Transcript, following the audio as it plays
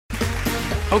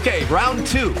Okay, round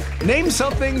 2. Name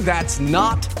something that's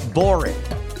not boring.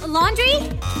 A laundry?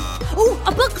 Ooh,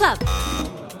 a book club.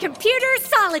 Computer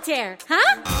solitaire,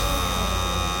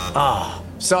 huh?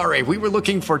 Sorry, we were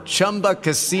looking for Chumba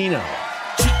Casino.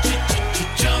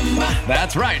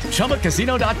 That's right.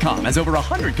 ChumbaCasino.com has over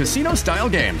 100 casino-style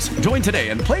games. Join today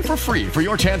and play for free for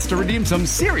your chance to redeem some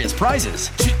serious prizes.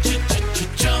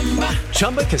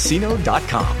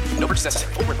 ChumbaCasino.com. No purchase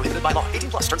necessary. Void where prohibited by law.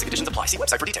 18 plus. Terms and conditions apply. See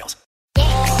website for details.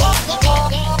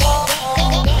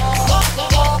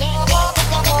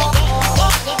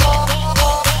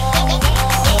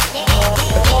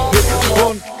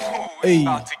 Hey.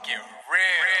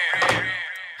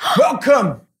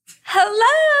 Welcome.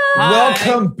 Hello.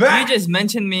 Welcome back. You just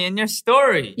mentioned me in your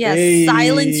story. Yes, Hey.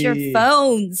 silence your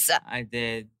phones. I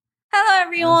did. Hello,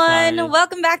 everyone. sorry.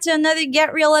 Welcome back to another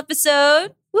Get Real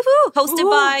episode. Woohoo! Hosted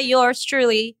by yours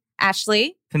truly,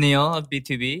 Ashley. Peniel of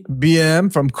B2B.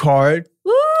 BM from Card.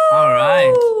 Woo! All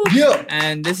right. Yeah.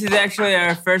 And this is actually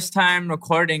our first time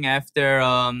recording after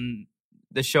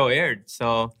the show aired.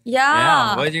 So,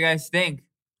 Yeah. what did you guys think?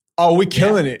 Oh, we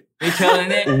killing it. We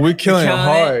killing it? We killing it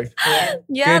hard.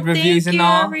 Yeah, Good reviews thank and you,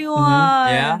 all. everyone.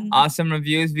 Yeah, awesome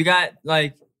reviews. We got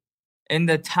like in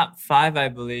the top 5, I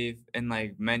believe, in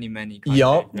like many countries.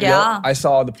 Yup. right? Yeah. Yup. I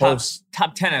saw the posts.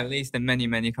 Top 10 at least in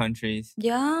many countries.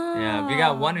 Yeah. Yeah, we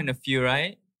got one in a few,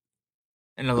 right?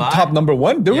 In a lot. Top number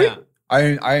 1, do Yeah. we? I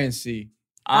didn't see.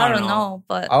 I don't know,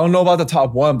 but I don't know about the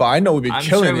top 1, but I know we be I'm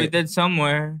killing sure we it. did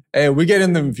somewhere. Hey, we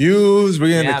getting them views, we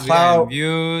getting the We got clout,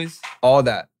 views. all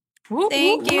that.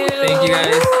 thank you. Thank you,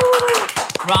 guys.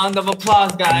 Round of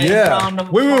applause, guys. Yeah. Round of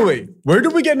applause. Wait. Where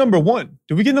did we get number 1?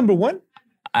 Did we get number 1?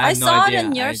 I, I have no saw idea. it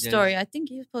in your I just- story. I think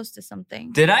you posted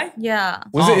something. Did I? Yeah.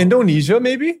 Was Oh. it Indonesia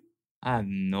maybe? I have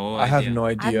no I idea. have no I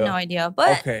idea. have no idea,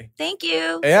 but Okay. thank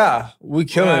you. Yeah, we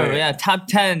killing Whatever, it. yeah, top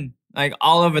 10, like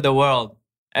all over the world,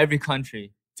 every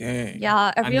country. Dang.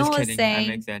 Yeah, I'm everyone just was kidding. I'm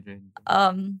saying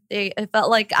exaggerating. it felt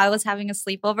like I was having a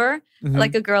sleepover, Mhm.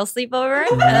 like a girl sleepover.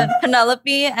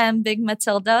 Penelope and Big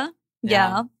Matilda.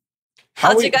 Yeah.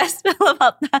 How'd we- you guys feel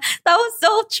about that? That was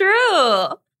so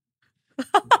true.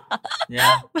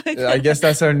 Yeah. I guess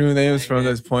that's our new names from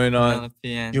this point on.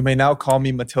 Penelope and You may now call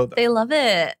me Matilda. They love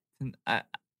it. I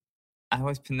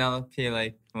was Penelope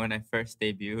like when I first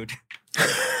debuted.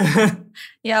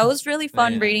 Yeah, it was really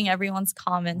fun yeah. reading everyone's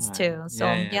comments too. So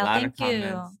a lot of thank you.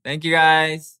 comments. Thank you,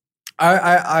 guys.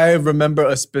 I remember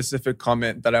a specific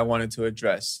comment that I wanted to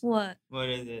address. What? What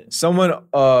is it? Someone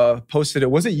posted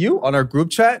it. Was it you on our group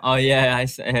chat? Oh yeah, I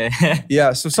said.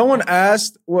 Yeah. So someone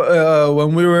asked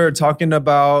when we were talking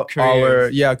about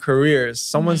Careers. our careers.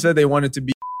 Someone Mhm. said they wanted to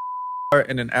be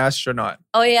and an astronaut.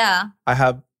 Oh yeah. I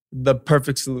have the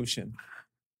perfect solution.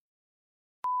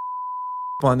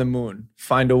 On the moon,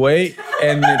 find a way,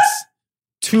 and it's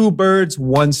 2 birds,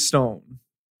 1 stone.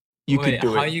 You Wait, could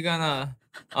do how it. you gonna?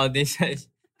 Oh, they said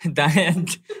Diane.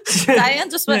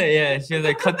 Diane just went. Yeah, she was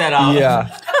like, cut that out.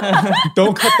 Yeah.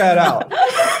 Don't cut that out.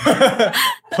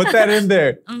 Put that in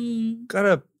there.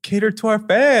 Gotta cater to our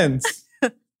fans.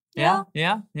 Yeah.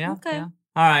 Okay. Yeah.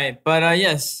 All right, but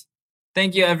yes,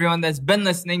 thank you everyone that's been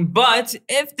listening. But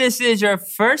if this is your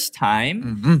first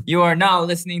time, you are now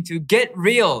listening to Get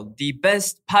Real, the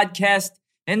best podcast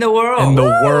in the world. In the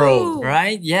world. Woo!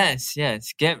 Right? Yes.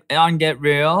 Get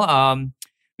Real.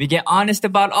 We get honest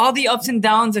about all the ups and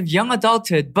downs of young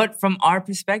adulthood, but from our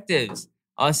perspectives.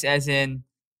 Us as in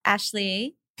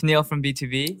Ashley. Peniel from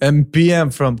B2B. And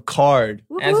BM from Card.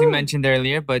 As we Woohoo. mentioned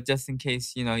earlier, but just in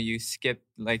case, you skip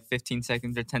like 15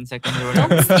 seconds or 10 seconds or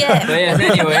whatever. Don't skip. But yes,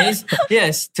 anyways,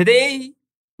 yes, today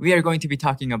we are going to be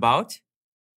talking about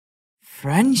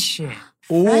friendship.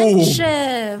 Ooh.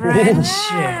 Friendship.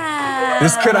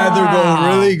 This could either go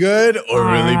really good or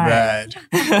really Alright.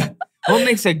 bad. What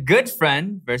makes a good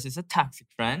friend versus a toxic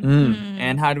friend?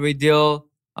 And how do we deal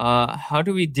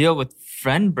with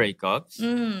friend breakups?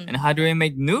 And how do we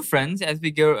make new friends as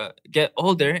we get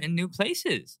older in new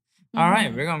places? All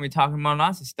right, we're going to be talking about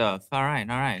lots of stuff. All right.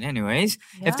 Anyways,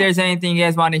 if there's anything you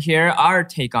guys want to hear our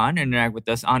take on, interact with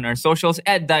us on our socials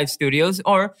at Dive Studios,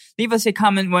 or leave us a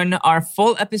comment when our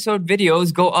full episode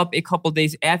videos go up a couple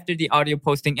days after the audio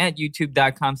posting at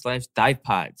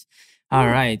youtube.com/divepods. All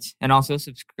right. And also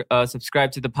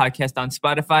subscribe to the podcast on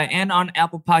Spotify and on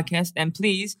Apple Podcasts. And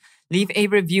please leave a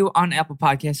review on Apple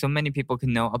Podcasts so many people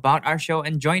can know about our show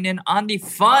and join in on the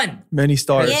fun. Many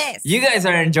stars. Yes. You guys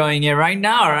are enjoying it right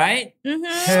now, right?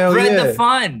 Hell Spread yeah. the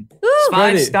fun. Spread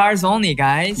 5 it. stars only,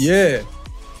 guys. Yeah.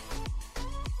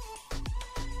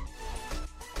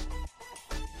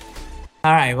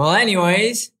 All right. Well,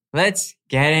 anyways, let's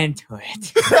get into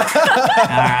it.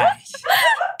 All right.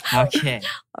 Okay.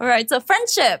 All right, so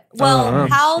friendship. Well,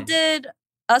 how Friendship. did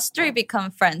us three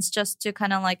become friends? Just to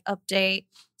kind of like update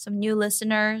some new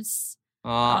listeners.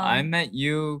 I met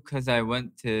you because I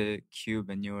went to Cube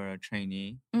and you were a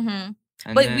trainee. Mm-hmm.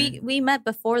 And But then, we met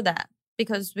before that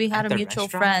because we had At a the mutual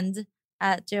restaurant? friend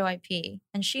at JYP,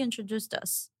 and she introduced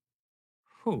us.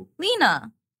 who?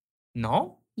 Lena.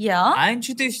 No? Yeah. I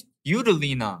introduced you to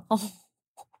Lena. Oh.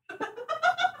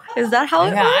 Is that how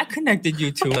it Yeah, I worked? connected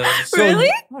you to her. Really?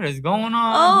 What is going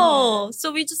on? Oh,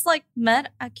 so we just like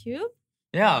met at Cube?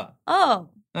 Yeah. Oh.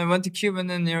 I went to Cube and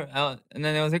then and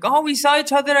then it was like, oh, we saw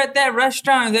each other at that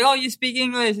restaurant. It's like, oh, you speak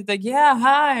English? It's like, yeah,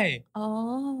 hi.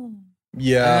 Oh. And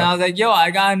Yeah. I was like, yo,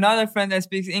 I got another friend that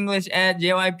speaks English at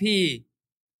JYP.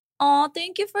 Oh,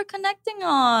 thank you for connecting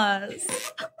us.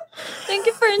 Thank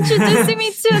you for introducing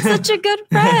me to such a good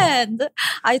friend.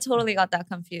 I totally got that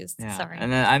confused. Yeah. Sorry.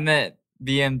 And then I met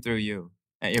BM through you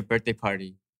at your birthday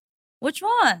party. Which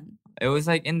one? It was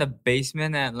like in the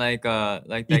basement at like that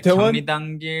Itaewon?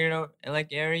 Gyeonggi like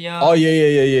area. Oh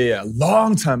yeah.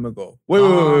 Long time ago. Wait.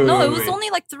 No, wait, it was wait. only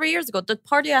like 3 years ago. The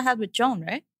party I had with Joan,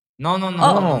 right? No.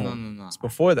 Oh. It's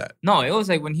before that. No, it was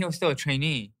like when he was still a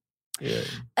trainee. Yeah.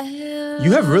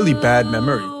 You have really bad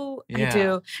memory. I Yeah.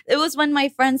 do. It was when my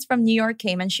friends from New York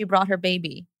came and she brought her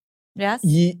baby. Yes?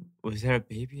 Was there a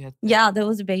baby at Yeah, there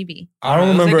was a baby. I don't It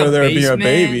was like remember a there being a basement.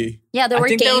 baby. Yeah, there I were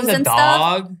think there games was a and stuff.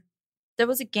 dog. There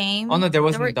was a game. Oh no, there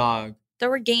wasn't were, a dog. There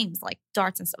were games like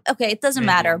darts and stuff. Okay, it doesn't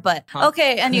Maybe. matter, but Huh?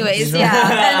 okay, anyways, yeah.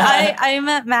 And I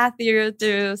met Matthew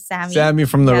through Sammy. Sammy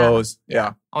from the Yeah. Rose.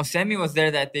 Yeah. Oh, Sammy was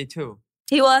there that day too.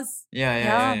 He was.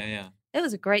 Yeah. It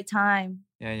was a great time.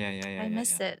 Yeah. I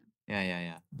miss it.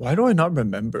 Yeah. Why do I not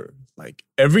remember? Like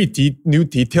every new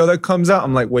detail that comes out,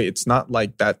 I'm like, wait, it's not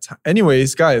like that time.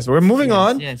 Anyways, guys, we're moving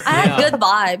on. Yes, I had good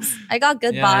vibes. I got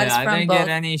good vibes I from didn't both. get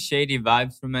any shady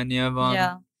vibes from any of them.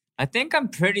 Yeah. I think I'm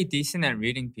pretty decent at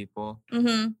reading people.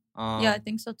 Mm-hmm. Yeah, I Um,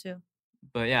 think so too.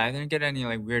 But yeah, I didn't get any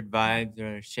like weird vibes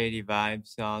or shady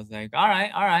vibes. So I was like, all right.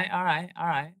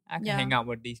 I can Yeah. hang out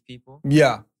with these people.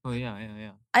 Yeah. Oh yeah.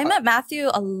 I met Matthew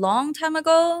a long time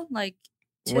ago, like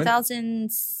When?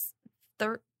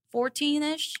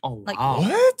 2014-ish. Oh Like wow.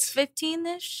 What?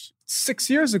 15-ish. 6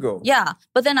 years ago. Yeah.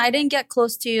 But then I didn't get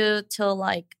close to you till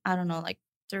like, I don't know, like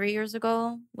 3 years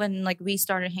ago when like we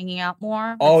started hanging out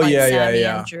more. With, Oh, like, yeah, Sammy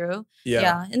yeah. and Drew. Yeah.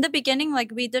 Yeah. In the beginning,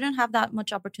 like we didn't have that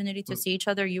much opportunity to see each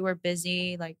other. You were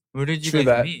busy. Like Where did you True guys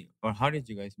that. meet? Or how did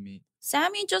you guys meet?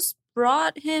 Sammy just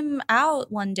brought him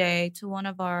out one day to one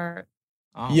of our.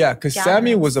 Oh. Yeah, because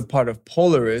Sammy Gatherings. was a part of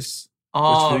Polaris,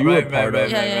 Oh, you were right, part right,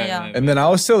 of. Yeah, yeah, yeah. and then I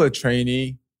was still a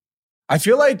trainee. I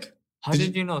feel like How Did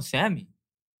did you know Sammy?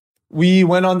 we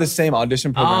went on the same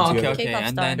audition program Oh, okay, together. okay. K-pop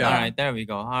And star. then, Yeah. all right, there we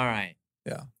go. All right.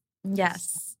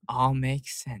 Yes. All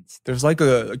makes sense. There's like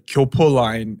a Kyopo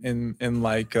line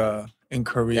in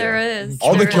Korea. There is.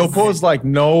 All the There is. Kyopos like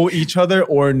know each other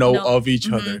or know of each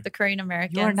Mhm, other. The Korean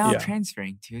Americans. You are now Yeah.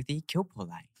 transferring to the Kyopo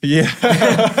line. Yeah.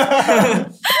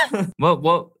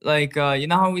 What like you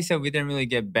know how we said we didn't really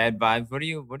get bad vibes? What do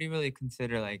you really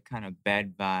consider like kind of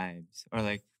bad vibes? Or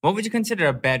like what would you consider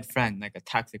a bad friend, like a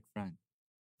toxic friend?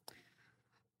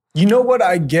 You know what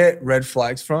I get red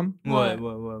flags from? What?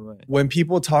 What? When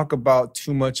people talk about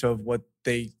too much of what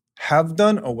they have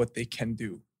done or what they can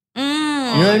do.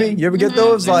 Mm. You know what I mean? You ever get Mhm,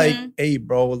 those like, mhm. hey,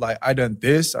 bro, like I done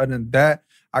this, I done that,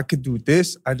 I could do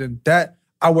this, I done that.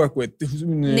 I work with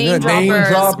name droppers.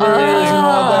 droppers and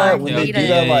all that. Oh, When I they hate do it.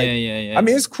 that, like, yeah. I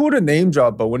mean, it's cool to name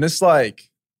drop, but when it's like,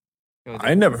 Yo,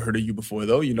 I never heard of you before,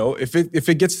 though. You know, if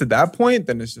it gets to that point,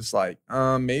 then it's just like,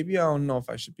 maybe I don't know if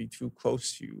I should be too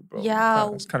close to you, bro. Yeah.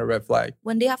 It's kind of red flag.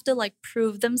 When they have to like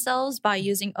prove themselves by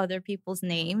using other people's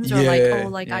names or like, Yeah. oh,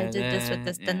 like I did this with Yeah,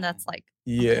 this, then yeah. that's like,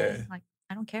 Yeah, okay, like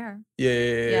I don't care. yeah.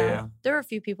 Yeah. There are a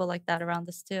few people like that around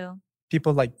us too.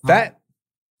 People like Huh. that,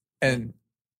 and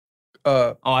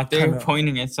Oh, I thought you were kinda-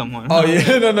 pointing at someone. oh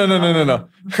yeah, no.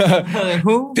 Like,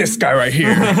 who? This guy right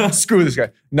here. Screw this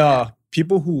guy. Nah,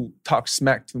 people who talk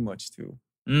smack too much too.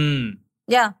 Mm.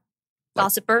 Yeah. Like-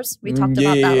 Gossipers. We talked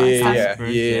about that last time. Yeah,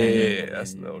 Gossipers, yeah.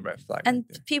 That's a little red flag. And right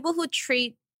there. people who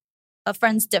treat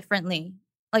friends differently,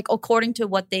 like according to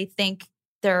what they think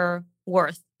they're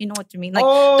worth. You know what I mean? Like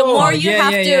the Oh, more you yeah,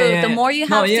 have yeah, to, yeah, yeah. the more you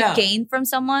No, have yeah. to gain from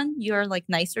someone, you're like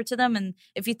nicer to them. And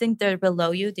if you think they're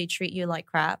below you, they treat you like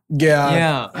crap. yeah,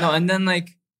 Yeah. No, and then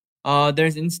like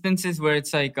there's instances where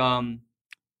it's like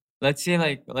let's say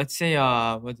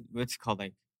what's it called,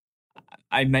 like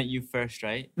I met you first,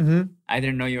 right? hmm I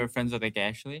didn't know you were friends with like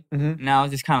Ashley. Mhm. And I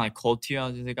was just kind of like cold to you. I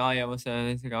was just like, oh yeah, what's up?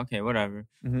 It's like, okay, whatever.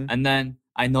 Mhm. And then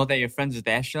I know that you're friends with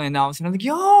Ashley, and now I'm like,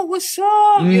 yo, what's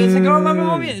up? He was like, oh,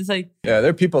 remember me? It's like, Yeah, there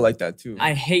are people like that too.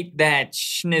 I hate that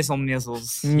schnizzle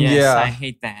nizzles. Mm, Yes, yeah. I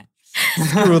hate that.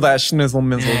 Screw that schnizzle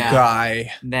mizzle Yeah.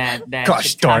 guy. That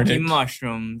Gosh darn shiitake it.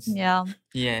 mushrooms. Yeah.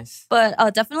 Yes. But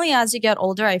definitely as you get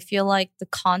older, I feel like the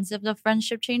concept of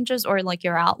friendship changes or like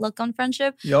your outlook on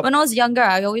friendship. Yep. When I was younger,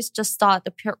 I always just thought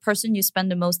the person you spend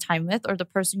the most time with or the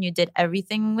person you did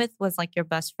everything with was like your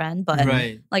best friend. But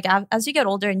Right. like as you get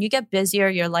older and you get busier,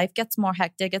 your life gets more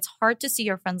hectic. It's hard to see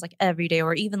your friends like every day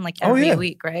or even like Oh, every yeah.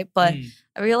 week, right? But Mm.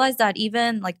 I realized that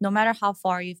even like no matter how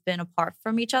far you've been apart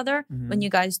from each other, Mm-hmm. when you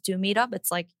guys do meet up, it's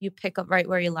like you pick up right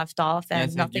where you left off Yeah, and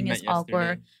it's like you nothing met is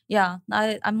awkward. yesterday. Yeah,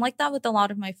 I'm like that with a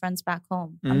lot of my friends back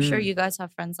home. I'm sure Mm. you guys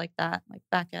have friends like that, like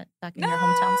back in your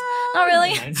hometowns. Not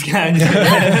really. It's kind of-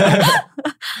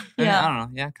 Yeah. I don't know.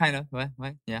 Yeah, kind of. What?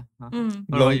 Yeah. Mm.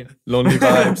 What about you? Lonely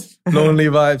vibes. Lonely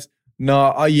vibes.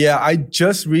 No, yeah, I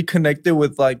just reconnected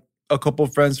with like a couple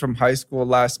friends from high school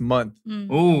last month.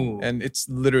 Mm. Ooh. And it's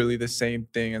literally the same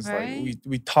thing. It's Right? like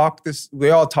we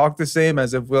all talk the same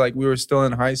as if we were still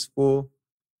in high school.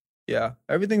 Yeah,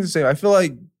 everything's the same. I feel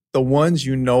like the ones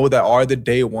you know that are the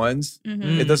day ones,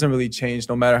 Mhm. it doesn't really change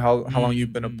no matter how long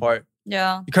you've been Mm. apart.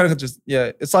 Yeah. You kind of just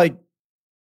it's like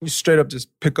you straight up just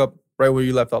pick up right where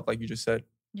you left off, like you just said.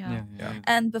 Yeah. Yeah.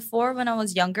 And before, when I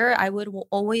was younger, I would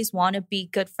always want to be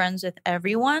good friends with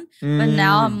everyone. But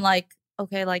now Mm. I'm like,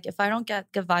 okay, like if I don't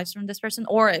get good vibes from this person,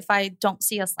 or if I don't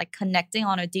see us like connecting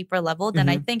on a deeper level, then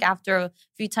I Mhm. think after a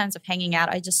few times of hanging out,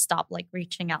 I just stop like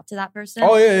reaching out to that person.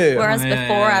 Oh yeah. Whereas Oh, yeah,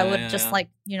 before, yeah, I would yeah, just yeah. like,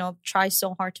 try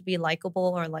so hard to be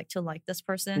likable or like to like this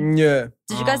person. Yeah.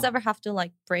 Did you guys Oh. ever have to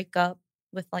like break up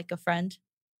with like a friend?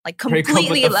 Like Break up with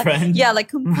completely, a like friend? yeah, like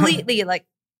completely like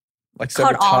Like cut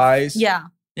separate off. ties. Yeah.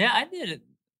 Yeah, I did it.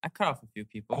 I cut off a few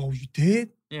people. Oh, you did?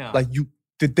 Yeah. Like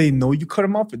did they know you cut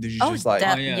them off, or did you just like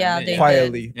Oh, yeah, yeah, they- they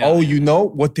quietly? did. Yeah. Oh, you know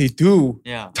what they do?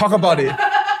 yeah. Talk about it.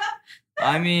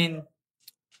 I mean,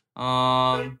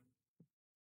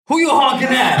 who you honking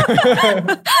at?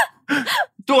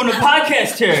 Doing a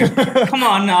podcast here. Come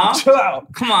on now. Chill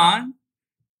out. Come on.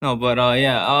 No, but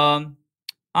yeah.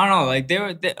 I don't know. Like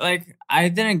like I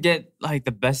didn't get like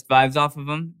the best vibes off of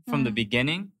them from the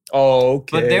beginning. Oh,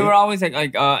 okay. But they were always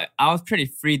like I was pretty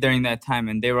free during that time,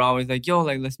 and they were always like, "Yo,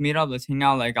 like let's meet up, let's hang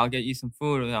out. Like I'll get you some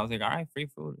food." And I was like, "All right, free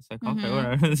food." It's like okay, Mhm.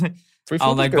 whatever. It's like, Free I'll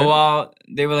food is like good. go out.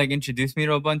 They would like introduce me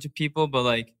to a bunch of people, but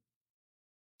like,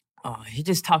 he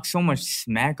just talks so much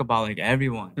smack about like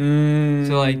everyone.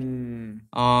 So, like,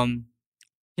 Mm.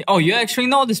 Oh, you actually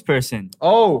know this person?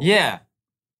 Oh. Yeah,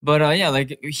 but yeah,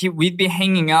 like we'd be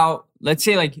hanging out. Let's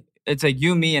say like it's like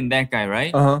you, me, and that guy,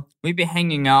 right? Uh-huh. We'd be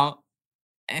hanging out,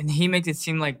 and he makes it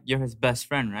seem like you're his best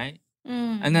friend, right?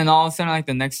 Mm. And then all of a sudden, like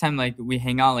the next time, like we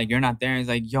hang out, like you're not there. And he's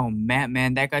like, "Yo, Matt,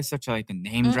 man, that guy's such a like a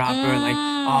name dropper. Like,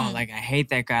 oh, like I hate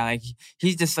that guy. Like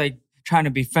he's just like trying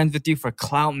to be friends with you for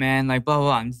clout, man. Like blah blah."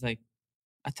 blah. I'm just like,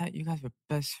 I thought you guys were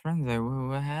best friends. Like,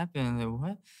 what happened? Like,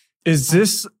 what? Is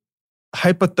this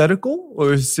hypothetical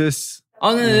or is this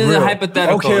Oh no, this is a real?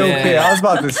 hypothetical. Okay, yeah, okay. yeah. I was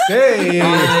about to say.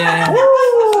 yeah.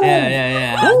 Woo!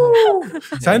 Yeah. Woo!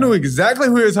 So I knew exactly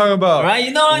who you were talking about. Right?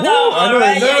 You know what? Woo! No, I know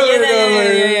right?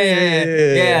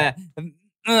 it.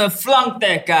 Yeah. Flunk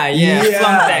that guy. Yeah. Yeah.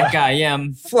 Flunk that guy. Yeah.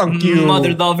 Flunk you.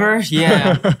 Mother lover.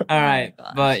 Yeah. All right.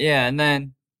 gosh. But yeah, and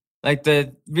then like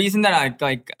the reason that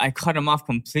I cut him off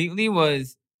completely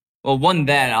was, well, one,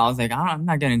 that I was like, I'm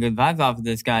not getting good vibes off of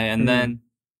this guy. And then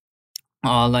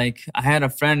like I had a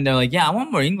friend, they're like, yeah, I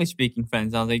want more English speaking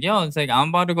friends. I was like, yo, it's like I'm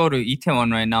about to go to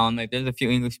Itaewon right now, and like there's a few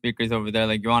English speakers over there.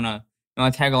 Like you wanna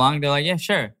tag along? They're like, yeah,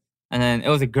 sure. And then it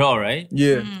was a girl, right?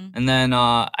 Yeah. Mm. And then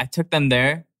I took them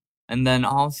there, and then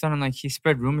all of a sudden, like he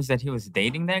spread rumors that he was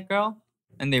dating that girl,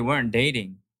 and they weren't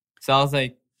dating. So I was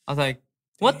like,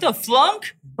 what the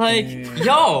flunk? Like,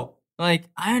 yo, like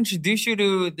I introduced you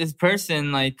to this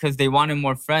person, like, because they wanted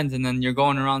more friends, and then you're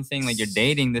going around saying like you're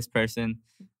dating this person,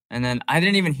 and then I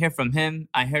didn't even hear from him.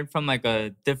 I heard from like a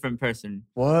different person.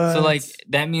 What? So like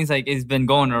that means like it's been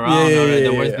going around, Yeah, or yeah,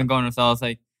 the word's yeah. been going around. So I was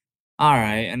like, all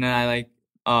right, and then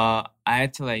I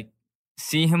had to like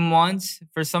see him once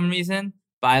for some reason,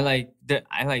 but I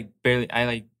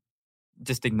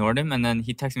just ignored him, and then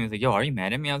he texted me, he was like, yo, are you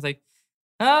mad at me? I was like,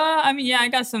 I mean, yeah, I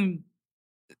got some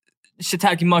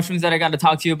shiitake mushrooms that I got to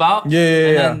talk to you about. Yeah.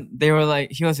 And then they were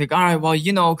like, he was like, all right, well,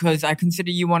 because I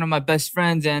consider you one of my best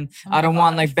friends, and I don't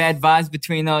want like bad vibes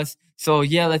between us. So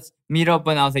yeah, let's meet up.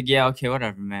 And I was like, yeah, okay,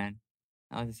 whatever, man.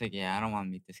 I was just like, yeah, I don't want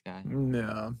to meet this guy.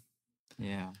 Yeah.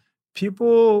 Yeah.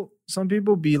 Some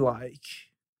people be like,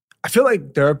 I feel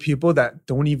like there are people that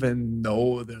don't even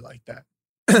know they're like that.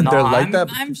 No, They're like that.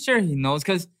 I'm sure he knows,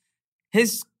 because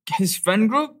his friend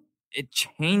group it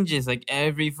changes like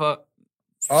every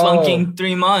flunking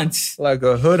 3 months. Like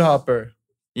a hood hopper.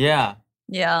 Yeah.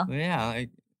 Yeah, like,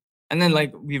 and then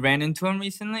like we ran into him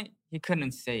recently. He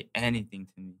couldn't say anything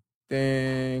to me.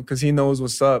 Dang, because he knows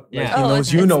what's up. Like, Yeah. he knows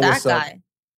it's you know that what's up. guy.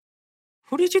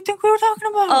 Who did you think we were talking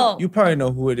about? Oh. You probably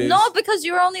know who it is. No, because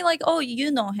you were only like, oh,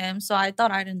 you know him. So I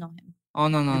thought I didn't know him. Oh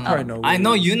no, probably know who I it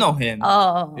know is. you know him.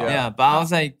 Oh. Yeah, but I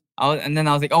was like, and then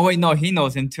I was like, oh wait, no, he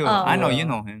knows him too. Oh. I know Yeah. you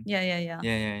know him. Yeah.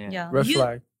 Yeah. Red you,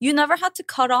 flag. You never had to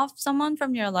cut off someone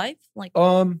from your life? Like,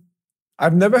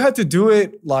 I've never had to do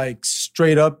it like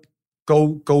straight up.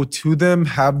 Go to them,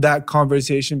 have that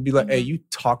conversation, be like, "Hey, you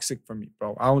toxic for me,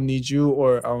 bro. I don't need you,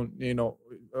 or I don't,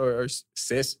 or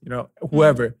sis,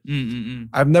 whoever."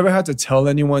 I've never had to tell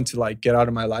anyone to like get out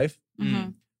of my life.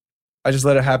 I just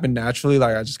let it happen naturally.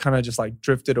 Like I just kind of just like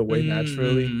drifted away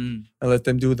naturally and let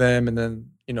them do them, and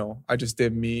then I just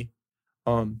did me.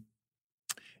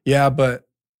 Yeah, but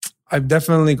I've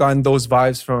definitely gotten those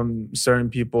vibes from certain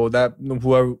people that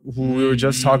who we were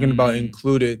just talking about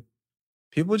included.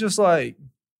 People just like,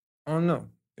 I don't know.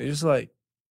 They just like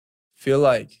feel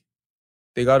like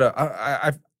they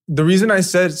gotta. The reason I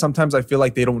said sometimes I feel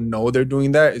like they don't know they're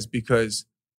doing that is because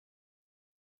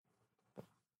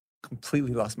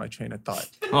completely lost my train of thought.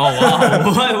 Oh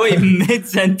wow! What? Wait, mid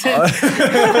sentence.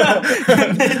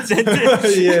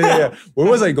 Mid-sentence. Yeah. Where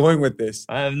was I going with this?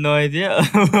 I have no idea.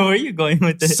 Where are you going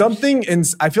with this?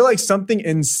 I feel like something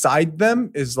inside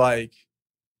them is like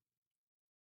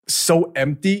so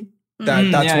empty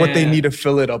that's what they need to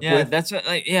fill it up Yeah, with. that's what.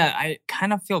 Like, yeah, I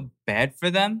kind of feel bad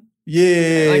for them.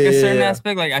 Yeah, Like a certain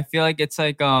aspect. Like I feel like it's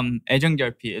like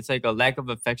애정결핍. It's like a lack of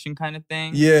affection kind of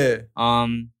thing. Yeah.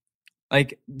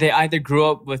 Like they either grew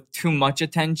up with too much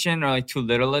attention or like too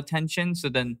little attention. So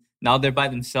then now they're by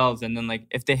themselves. And then like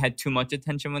if they had too much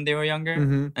attention when they were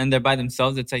younger and they're by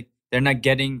themselves, it's like they're not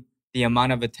getting the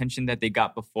amount of attention that they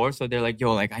got before. So they're like,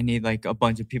 yo, like I need like a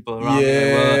bunch of people around me.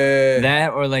 Like, well,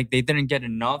 that or like they didn't get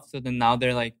enough. So then now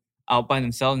they're like out by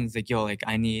themselves and it's like, yo, like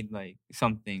I need like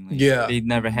something. Like, they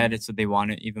never had it. So they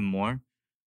want it even more.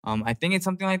 I think it's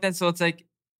something like that. So it's like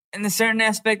in a certain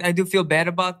aspect, I do feel bad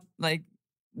about like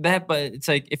that, but it's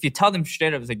like if you tell them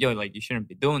straight up, it's like, yo, like you shouldn't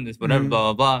be doing this, whatever,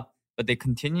 blah, blah, blah. But they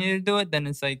continue to do it, then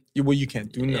it's like, well, you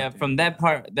can't do nothing. Yeah, from that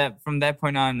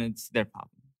point on, it's their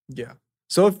problem. Yeah.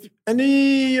 So if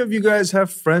any of you guys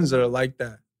have friends that are like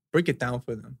that, break it down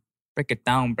for them. Break it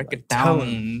down. Tell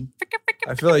them.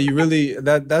 I feel like you really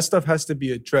that stuff has to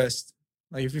be addressed.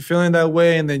 Like if you're feeling that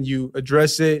way and then you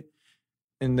address it,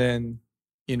 and then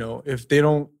if they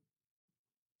don't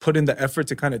put in the effort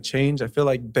to kind of change, I feel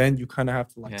like then you kind of have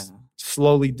to like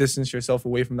slowly distance yourself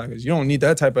away from that because you don't need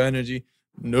that type of energy.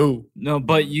 No,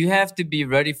 but you have to be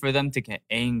ready for them to get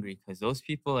angry because those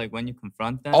people, like when you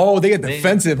confront them, they get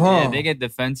defensive, huh? Yeah, they get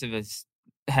defensive as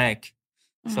heck.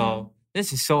 So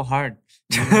this is so hard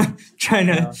trying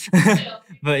to,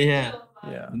 but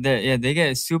they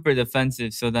get super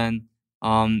defensive. So then,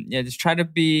 just try to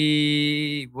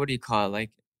be, what do you call it?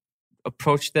 Like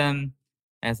approach them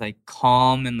as like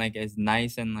calm and like as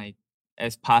nice and like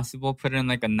as possible. Put it in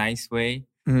like a nice way,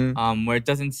 where it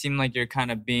doesn't seem like you're kind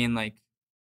of being like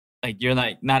you're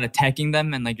like not attacking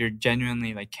them and like you're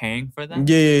genuinely like caring for them.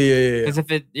 Yeah. Because if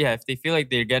they feel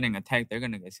like they're getting attacked, they're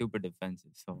gonna get super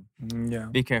defensive. So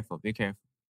be careful.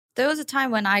 There was a time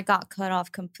when I got cut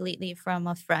off completely from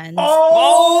a friend.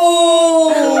 Oh!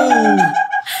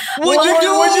 What'd you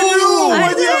do?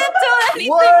 I didn't do anything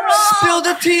wrong. Spill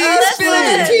the tea.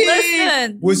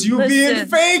 Listen. Was you being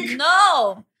fake?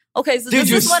 No. Okay, so Did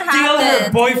this is what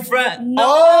happened. Did you steal her boyfriend?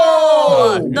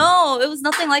 No, it was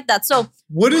nothing like that. So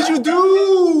what did you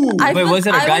do? Wait, was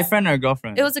it a guy friend or a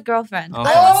girlfriend? It was a girlfriend. Oh!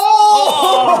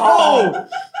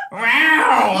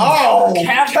 Wow!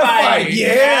 Catfight!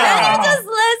 Yeah! Can you just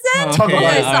listen? Talk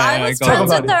about it. So I was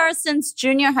friends about with her since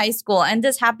junior high school, and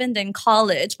this happened in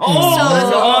college. That's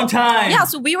a long time. Yeah,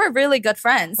 so we were really good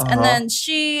friends. And then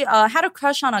she had a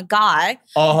crush on a guy,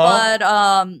 but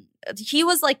he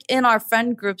was like in our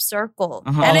friend group circle.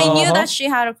 And I knew that she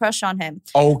had a crush on him.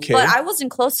 Okay. But I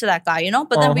wasn't close to that guy,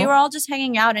 But then we were all just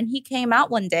hanging out and he came out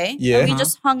one day and we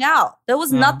just hung out. There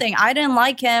was nothing. I didn't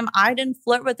like him. I didn't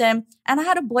flirt with him. And I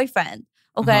had a boyfriend.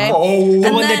 Okay.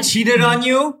 The one that cheated on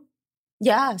you?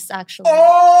 Yes, actually.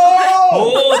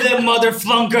 That mother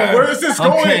flunker. Where is this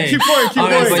going? Okay. Keep going.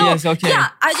 Yeah,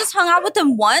 I just hung out with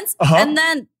him once. And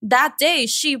then that day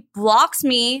she blocks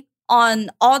me on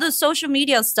all the social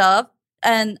media stuff.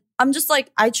 And I'm just like,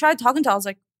 I tried talking to her. I was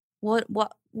like,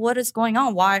 what is going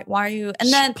on? Why are you? And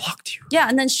then she blocked you. Yeah.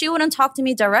 And then she wouldn't talk to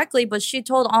me directly, but she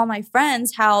told all my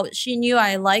friends how she knew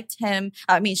I liked him.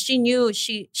 I mean, she knew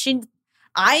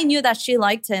I knew that she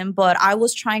liked him, but I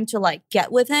was trying to like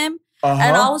get with him.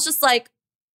 And I was just like,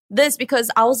 this because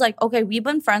I was like, okay, we've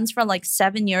been friends for like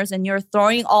 7 years and you're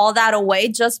throwing all that away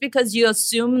just because you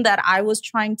assumed that I was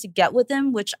trying to get with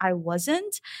him, which I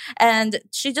wasn't. And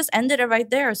she just ended it right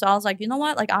there. So I was like, you know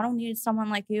what? Like, I don't need someone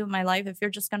like you in my life. If you're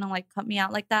just going to like cut me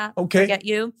out like that, forget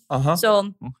you.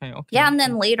 So, yeah. And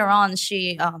then later on,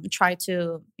 she tried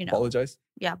to, apologize.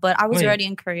 Yeah, but I was already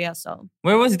in Korea, so.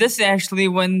 Where was this actually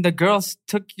when the girls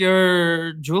took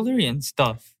your jewelry and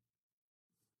stuff?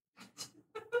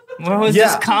 Where was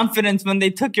this confidence when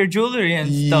they took your jewelry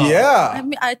and stuff? Yeah. I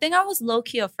mean, I think I was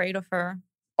low-key afraid of her.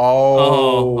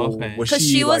 Okay. Because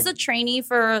she was a trainee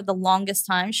for the longest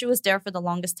time. She was there for the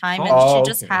longest time. And she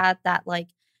just had that, like,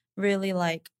 really,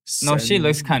 like... No, she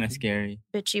looks kind of scary.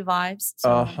 Bitchy vibes.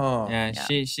 So, yeah,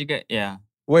 she got... Yeah.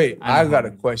 Wait, I got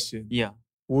a question. Yeah.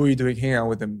 What were you doing hanging out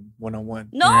with him one-on-one?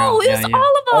 No, it was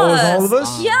all of us. Oh, it was all of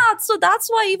us? Yeah, so that's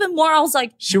why even more I was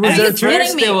like, she was there too?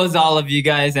 First it was all of you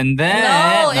guys and then...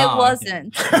 No, it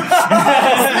wasn't. Don't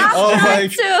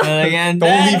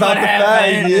leave out the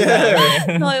fact.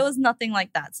 Yeah. No, it was nothing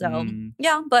like that. So,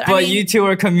 yeah, but I mean, you two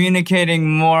were communicating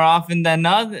more often than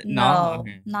others? No,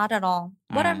 not at all.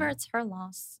 Whatever, it's her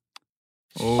loss.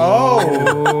 But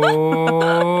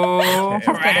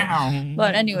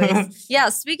anyways, yeah,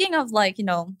 speaking of like,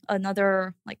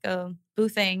 another like a boo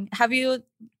thing, how do you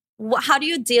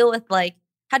deal with like,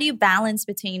 how do you balance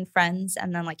between friends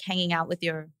and then like hanging out with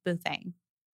your boo thing?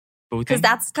 Because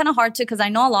that's kind of hard too, because I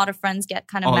know a lot of friends get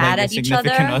kind of mad at each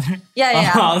other.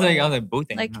 Yeah. I was like boo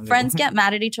thing. Like friends get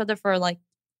mad at each other for like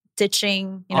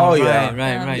ditching, Right. You're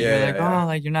like,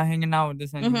 like you're not hanging out with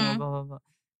this anymore, blah, blah, blah.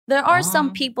 There are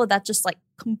some people that just like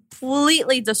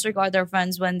completely disregard their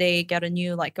friends when they get a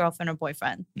new like girlfriend or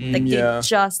boyfriend. Like they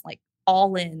just like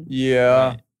all in. Yeah.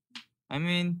 Right. I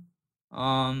mean,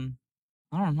 I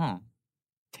don't know.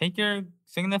 Take your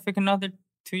significant other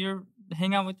to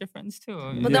hang out with your friends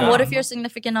too. But then what if your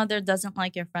significant other doesn't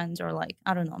like your friends or like,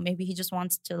 I don't know, maybe he just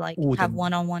wants to like have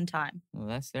one-on-one time. Well,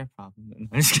 that's their problem.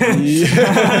 I'm just kidding.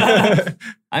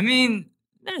 I mean,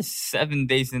 there's 7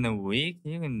 days in a week.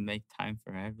 You can make time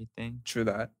for everything. True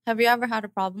that. Have you ever had a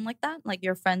problem like that? Like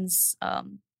your friends,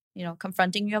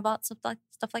 confronting you about stuff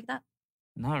like that?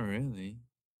 Not really.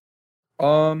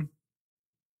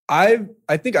 I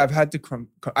think I've had to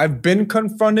I've been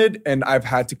confronted and I've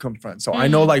had to confront. So I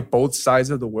know like both sides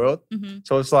of the world.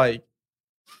 So it's like,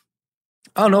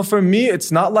 I don't know. For me,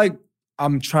 it's not like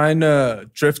I'm trying to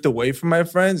drift away from my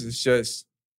friends. It's just,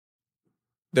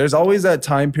 there's always that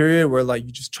time period where like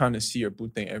you're just trying to see your boo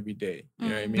thing every day. You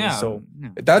know what I mean? Yeah, so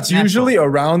that's usually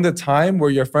around the time where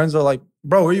your friends are like,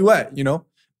 bro, where you at?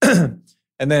 And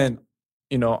then,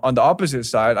 on the opposite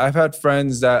side, I've had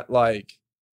friends that like,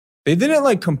 they didn't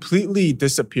like completely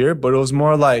disappear, but it was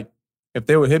more like if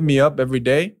they would hit me up every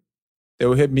day, they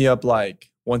would hit me up like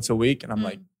once a week. And I'm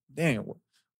like, dang,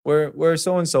 where's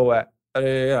so-and-so at?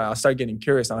 I'll start getting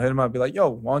curious. I'll hit them up and be like, yo,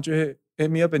 why don't you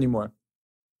hit me up anymore?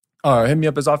 Or hit me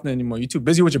up as often anymore. You too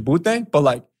busy with your boo thing? But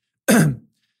like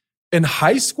in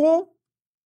high school,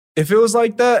 if it was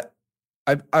like that,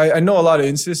 I know a lot of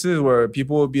instances where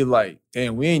people would be like,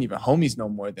 damn, we ain't even homies no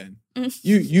more then.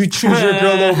 You choose your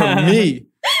girl over me.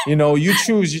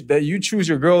 You choose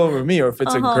your girl over me. Or if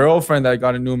it's a girlfriend that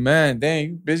got a new man, dang,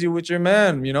 you busy with your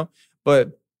man,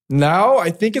 But now I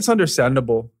think it's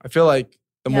understandable. I feel like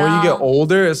the more you get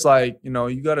older, it's like,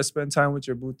 you got to spend time with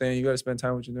your boo thing. You got to spend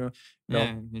time with your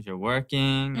Yeah, because you're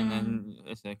working, and then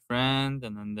it's like friend,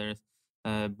 and then there's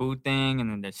boo thing,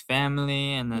 and then there's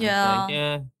family, and then it's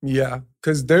like, Yeah,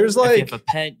 because there's like... If you have a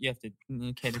pet, you have to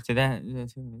cater to that.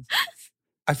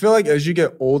 I feel like as you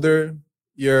get older,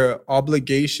 your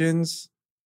obligations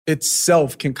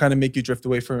itself can kind of make you drift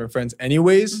away from your friends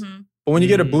anyways. But when you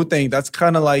get a boo thing, that's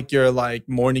kind of like your like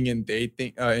morning and day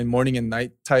thing, and morning and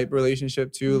night type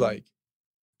relationship too. Like,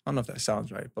 I don't know if that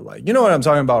sounds right, but like, you know what I'm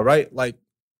talking about, right? Like,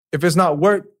 if it's not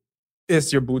work,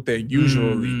 it's your boo thing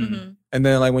usually. And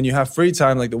then like when you have free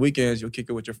time, like the weekends, you'll kick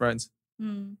it with your friends.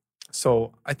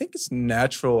 So I think it's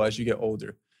natural as you get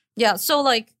older. Yeah. So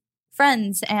like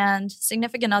friends and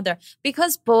significant other,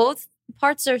 because both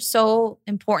parts are so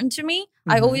important to me.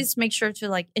 I always make sure to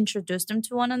like introduce them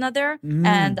to one another,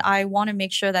 and I want to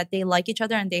make sure that they like each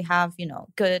other and they have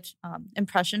good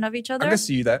impression of each other. I can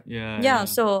see that. Yeah.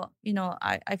 So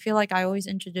I feel like I always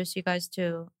introduce you guys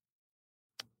to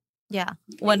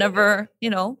whenever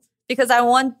because I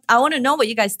want to know what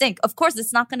you guys think. Of course,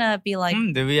 it's not gonna be like.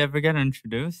 Did we ever get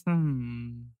introduced?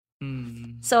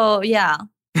 So yeah.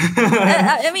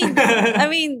 I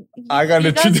mean, I got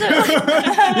you guys introduced.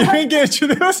 are- You didn't get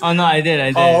introduced? Oh no, I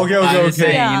did. Oh, okay, I was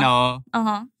okay. saying, Yeah. you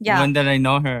know, Yeah. when did I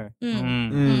know her?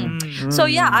 So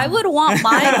yeah, I would want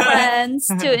my friends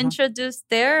to introduce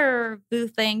their boo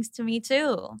things to me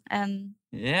too. And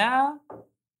Yeah.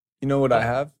 You know what I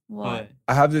have? what?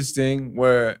 I have this thing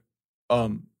where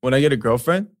when I get a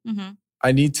girlfriend, Mm-hmm.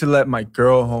 I need to let my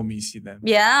girl homies see them.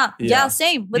 Yeah. Yeah.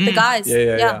 Same with the guys.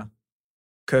 Yeah.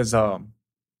 Because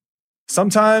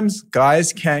sometimes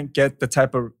guys can't get the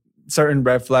type of certain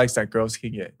red flags that girls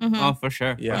can get. Mhm. Oh, for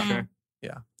sure. Yeah. For sure.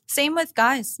 Same with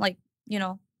guys. Like,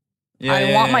 Yeah,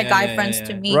 I want my guy friends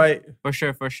to meet. Right. For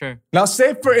sure. For sure. Now,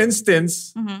 say for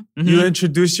instance, Mm-hmm. you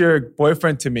introduce your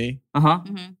boyfriend to me. Uh-huh.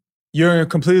 Mm-hmm. You're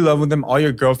completely in love with them. All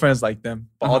your girlfriends like them.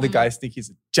 But all the Uh-huh. guys think he's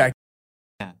a jack.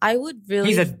 I would really,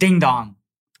 He's a ding dong.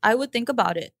 I would think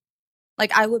about it.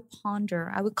 Like, I would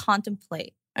ponder. I would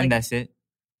contemplate. And Like, that's it.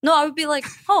 no, I would be like,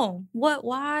 oh,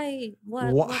 why?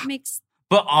 What makes...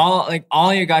 But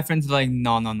all your guy friends are like,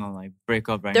 no, like break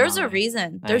up right There's now. a like-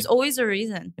 reason. There's like- always a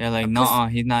reason. Yeah, like, Cause- no,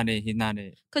 he's not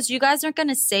it. Because you guys aren't going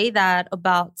to say that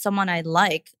about someone I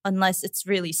like unless it's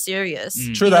really serious.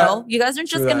 True you that. know? You guys aren't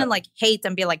just True going to that. like hate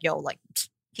and be like, yo, like,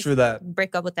 True that.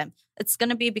 break up with them. It's going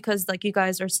to be because like you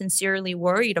guys are sincerely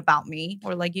worried about me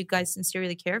or like you guys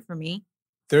sincerely care for me.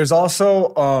 There's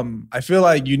also, I feel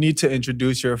like you need to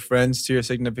introduce your friends to your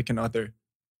significant other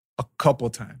a couple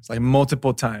times, like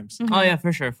multiple times. Mhm. Oh yeah,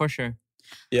 for sure.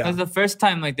 Yeah. Because the first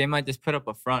time, like, they might just put up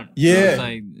a front. So Yeah. it's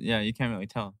like, yeah, you can't really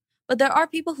tell. But there are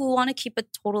people who want to keep it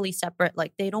totally separate.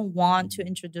 Like they don't want to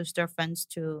introduce their friends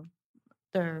to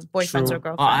their boyfriends True. or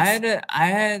girlfriends. Oh, I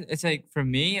had. It's like for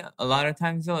me, a lot of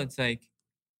times though, it's like,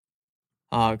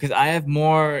 because I have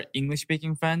more English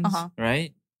speaking friends, Uh-huh.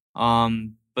 right?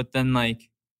 But then like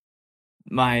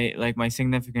my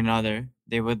significant other,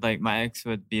 they would like my ex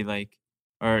would be like,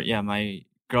 or yeah, my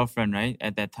girlfriend, right?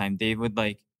 At that time, they would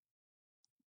like,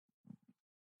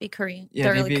 Be Korean. yeah,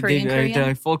 They're they'd like be, Korean. they're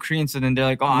like full Korean. So then they're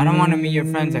like, oh, I don't want to meet your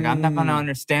friends. Like, I'm not gonna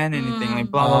understand anything. Like,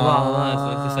 blah blah blah blah.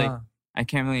 So it's just like I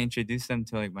can't really introduce them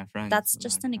to like my friends. That's a lot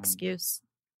just of an times. excuse.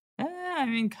 Yeah, I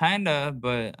mean, kinda,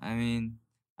 but I mean,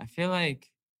 I feel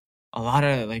like a lot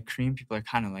of like Korean people are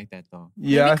kind of like that though.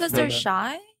 Yeah. Maybe I because feel they're that.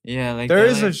 shy. Yeah, like There they're,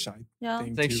 is a like, shy Yeah. thing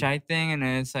it's like too. shy thing, and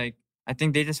then it's like I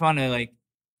think they just want to like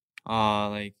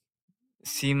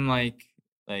seem like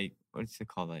what's it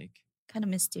called, like Kind of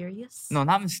mysterious. no,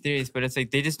 not mysterious, but it's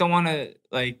like they just don't want to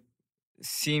like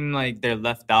seem like they're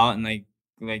left out and like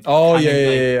Oh kind yeah, of, yeah,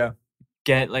 like, yeah.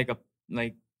 get like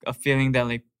a feeling that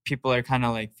like people are kind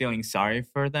of like feeling sorry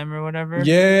for them or whatever.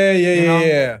 Yeah, You know?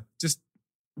 yeah. Just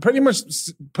pretty much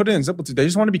put it in simple terms. They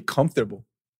just want to be comfortable,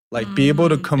 like be able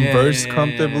to converse yeah.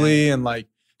 comfortably and like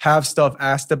have stuff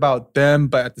asked about them,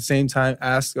 but at the same time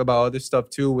ask about other stuff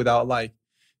too, without like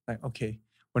okay,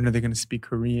 when are they gonna speak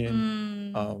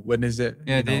Korean? When is it?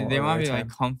 Yeah, you they know, want to be right like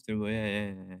time? comfortable.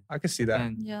 Yeah. I can see that.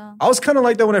 And- Yeah. I was kind of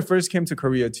like that when I first came to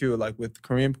Korea too, like with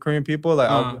Korean people. Like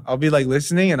I'll be like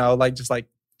listening and I'll like just like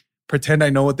pretend I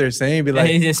know what they're saying. Be like,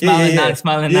 Yeah, just smile and nod,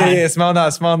 smile and yeah, nod. yeah, smile nod,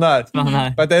 smile nod. Smell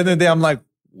that. But at the end of the day, I'm like,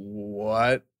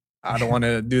 what? I don't want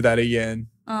to do that again.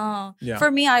 Oh, Yeah. For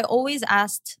me, I always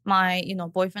asked my,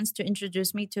 boyfriends to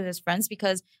introduce me to his friends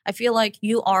because I feel like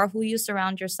you are who you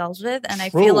surround yourselves with, and I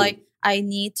feel True. like I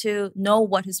need to know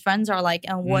what his friends are like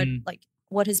and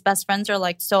what his best friends are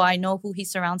like, so I know who he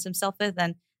surrounds himself with,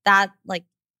 and that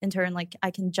in turn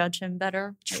I can judge him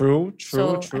better. True.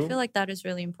 So I feel like that is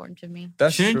really important to me.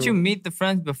 That's Shouldn't you true. meet the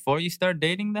friends before you start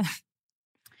dating them?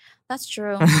 That's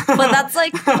true, but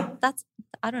that's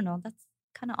I don't know. That's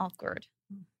kind of awkward.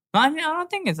 No, I mean, I don't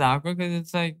think it's awkward because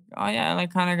it's like, oh yeah, I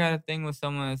like kind of got a thing with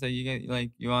someone. It's like you get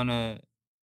like you wanna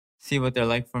see what they're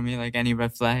like for me, like any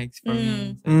red flags for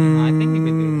me. It's like, I think you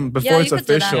could do that. Before Yeah, it's you could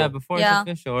do that. official. Yeah, before Yeah. it's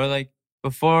official, or like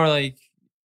before like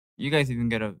you guys even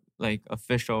get a like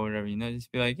official or whatever.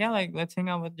 Just be like, yeah, like let's hang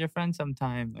out with your friends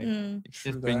sometime. Like Mm. just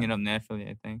True bring that. it up naturally.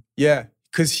 I think. Yeah,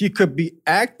 because he could be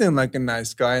acting like a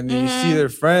nice guy, and then you see their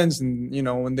friends, and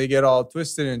when they get all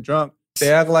twisted and drunk,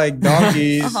 they act like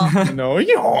donkeys. Uh-huh. You know what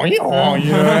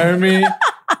I mean?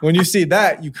 When you see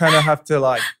that, you kind of have to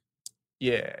like,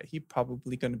 yeah, he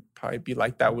probably gonna be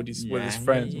like that with his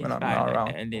friends when I'm not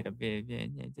around. A little bit. Yeah,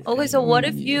 just Okay, like- so what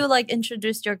if you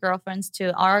introduced your girlfriends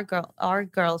to our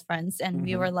girlfriends, and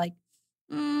we Mhm. were like,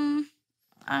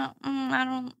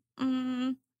 I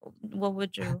don't, what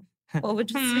would you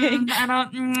say? I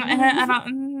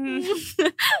don't.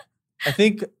 I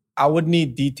think I would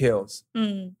need details.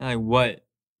 Like what?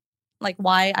 Like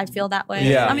why I feel that way?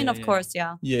 Yeah. I mean, of Yeah. course,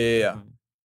 yeah. Yeah.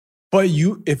 But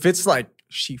if it's like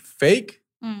she fake,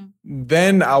 Mm.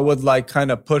 then I would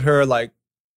kind of put her like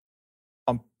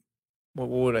on what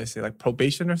would I say? Like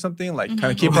probation or something? Like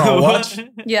kind of keep her on watch?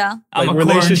 Yeah. I'm Like a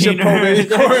relationship quarantiner.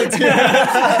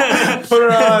 probation. Put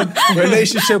her on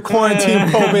relationship quarantine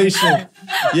probation.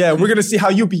 Yeah, we're gonna see how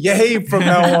you behave from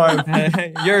now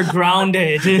on. You're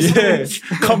grounded. Yeah,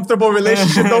 comfortable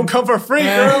relationship don't come for free,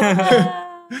 girl.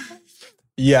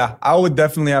 Yeah, I would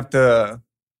definitely have to.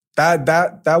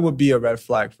 That would be a red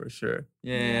flag for sure.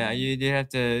 Yeah, you have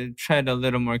to tread a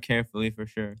little more carefully for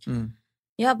sure.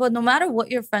 Yeah, but no matter what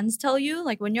your friends tell you,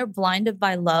 like when you're blinded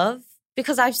by love,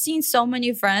 because I've seen so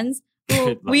many friends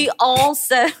who we all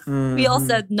said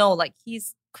no, like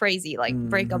he's crazy, like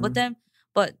break up with him.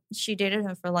 But she dated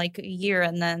him for like a year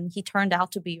and then he turned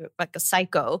out to be like a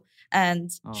psycho. And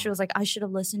she was like, I should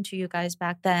have listened to you guys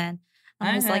back then.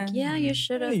 I was like, yeah, you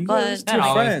should have. you But guys That Two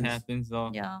always friends. happens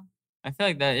though. yeah. I feel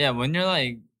like that, yeah, when you're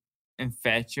like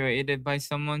infatuated by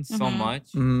someone so much,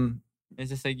 it's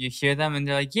just like you hear them and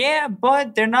they're like, yeah,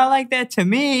 but they're not like that to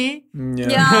me.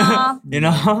 Yeah. You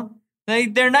know?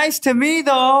 Like, they're nice to me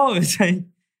though. It's like,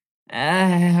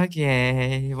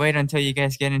 okay, wait until you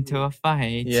guys get into a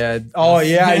fight. Yeah. Oh,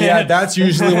 yeah. That's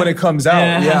usually when it comes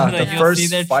out. Yeah, like, the you'll first see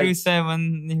their fight. true side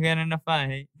when you get in a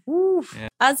fight.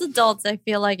 As adults, I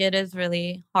feel like it is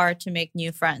really hard to make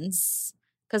new friends.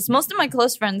 Because most of my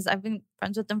close friends, I've been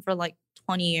friends with them for like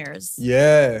 20 years.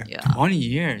 Yeah. Yeah. 20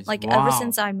 years. Like wow. ever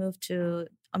since I moved to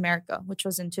America, which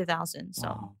was in 2000. So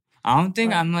Wow. I don't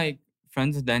think But- I'm like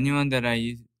friends with anyone that I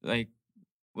used like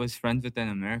was friends with in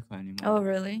America anymore. oh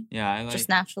really? Yeah, I like Just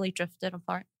naturally drifted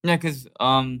apart. yeah, because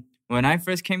when I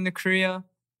first came to Korea,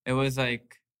 it was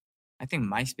like I think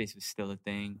MySpace was still a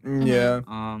thing. Yeah.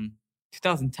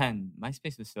 2010,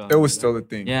 MySpace was still. It was still a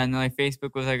thing. Yeah, and like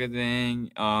Facebook was like a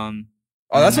thing. Oh,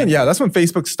 that's when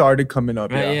Facebook started coming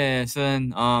up. Right, Yeah. yeah. So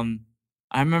then,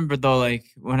 I remember though, like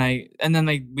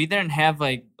we didn't have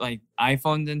like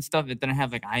iPhones and stuff. It didn't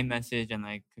have like iMessage and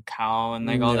like Kakao and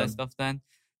like all Yeah. that stuff then.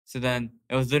 So then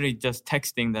it was literally just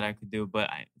texting that I could do. But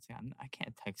I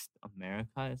can't text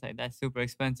America. It's like that's super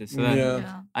expensive. So then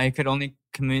Yeah. I could only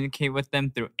communicate with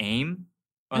them through AIM.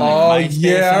 Or like Oh MySpace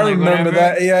yeah, I and, like, remember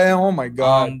whatever. that. Yeah. Oh my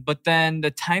god. But then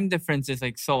the time difference is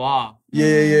like so off. Yeah.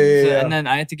 So, and then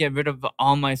I had to get rid of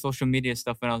all my social media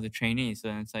stuff when I was a trainee. So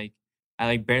then it's like I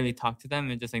like barely talked to them.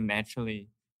 It just like naturally.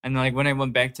 And like when I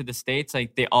went back to the States,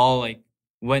 like they all like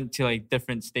went to like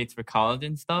different states for college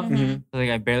and stuff. Mhm. So like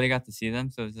I barely got to see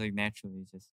them. So it's like naturally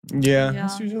just Yeah, Yeah.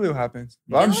 that's usually what happens.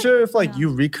 But Yeah. I'm sure if like Yeah. you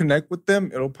reconnect with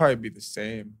them, it'll probably be the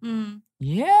same. Mm.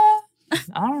 yeah.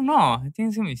 I don't know. I think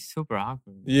it's gonna be super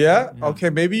awkward. Yeah? Okay,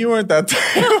 maybe you weren't that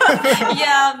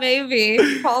Yeah, maybe.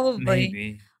 Probably.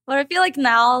 Maybe. But I feel like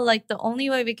now, like the only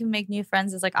way we can make new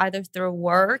friends is like either through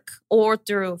work or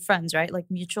through friends, right?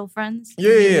 Like mutual friends.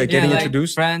 Yeah, getting like,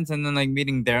 introduced. friends and then like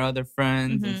meeting their other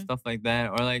friends and Mhm. stuff like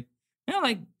that. Or like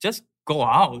like just go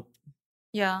out.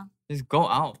 Yeah. Just go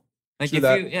out. Like True if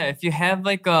that. if you have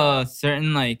like a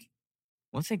certain like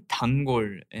what's like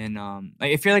단골 in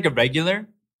like if you're like a regular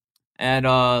at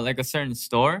like a certain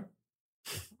store,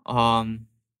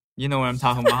 you know what I'm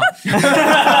talking about.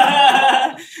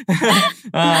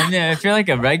 Yeah, if you're like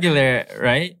a regular,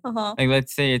 right? Uh-huh. Like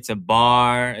let's say it's a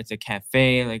bar, it's a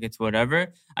cafe, like it's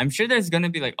whatever. I'm sure there's gonna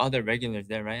be like other regulars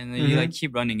there, right? And then you like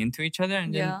keep running into each other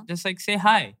and then Yeah. just like say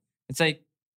hi. It's like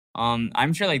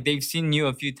I'm sure like they've seen you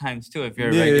a few times too if you're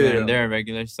a Yeah, regular yeah. and they're a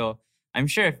regular. So I'm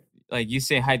sure if like you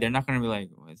say hi, they're not gonna be like,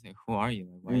 it's like who are you?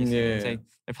 Like, why are you saying-" It's Yeah. like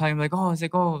they're probably like,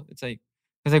 it's like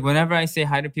because like whenever I say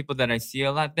hi to people that I see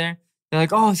a lot there, they're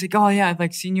like, it's like, oh yeah, I've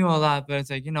like seen you a lot, but it's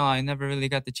like, I never really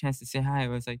got the chance to say hi. It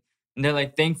was like, and they're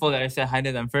like thankful that I said hi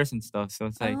to them first and stuff. So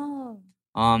it's like, Oh.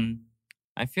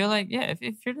 I feel like, yeah,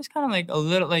 if you're just kind of like a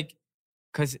little like,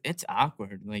 cause it's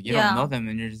awkward. Like you Yeah. don't know them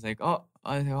and you're just like,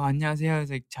 안녕하세요.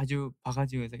 It's like 자주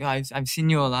봐가지고. It's like, I've seen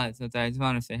you a lot. So it's like, I just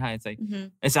want to say hi. It's like,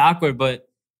 Mhm. it's awkward, but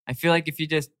I feel like if you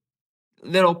just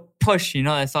little push,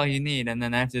 that's all you need. And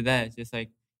then after that, it's just like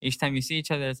each time you see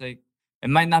each other, it's like it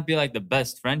might not be like the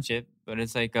best friendship, but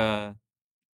it's like You're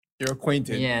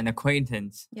acquainted. an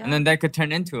acquaintance, Yeah. and then that could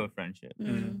turn into a friendship.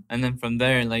 Mm. And then from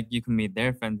there, like you can meet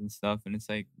their friends and stuff, and it's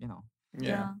like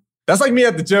Yeah. That's like me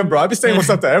at the gym, bro. I be saying what's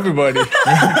up to everybody.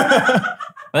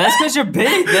 Well, that's because you're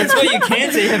big. That's what you can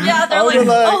say. Yeah, they're I like, was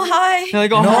like- oh hi. They're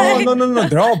like, oh, hi. No.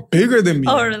 They're all bigger than me.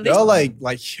 Oh, really? They're all like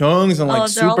Hyungs and like Oh,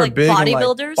 they're all, super like, big. and,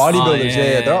 bodybuilders? Like, bodybuilders, Oh,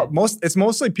 yeah. yeah. They're all, it's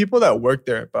mostly people that work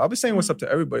there. But I'll be saying what's up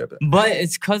to everybody up there. But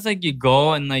it's because like you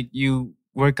go and like you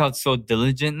work out so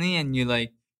diligently, and you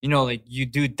like like you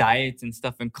do diets and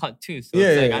stuff and cut too. So Yeah,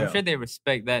 it's like yeah, I'm yeah. sure they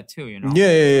respect that too.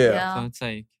 Yeah. So it's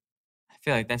like I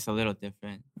feel like that's a little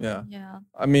different. Yeah. Yeah.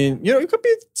 I mean, it could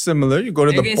be similar. You go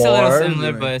to the Maybe it's a little bar.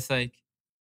 similar, like- but it's like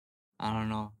I don't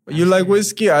know. You like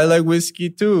whiskey? I like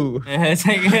whiskey too. It's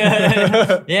like,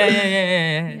 yeah.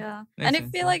 And I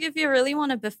feel like if you really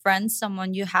want to befriend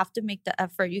someone, you have to make the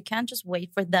effort. You can't just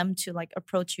wait for them to like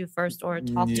approach you first or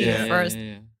talk to you first.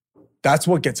 That's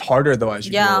what gets harder though as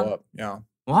you grow up. Yeah.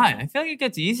 Why? I feel like it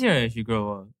gets easier as you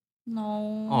grow up.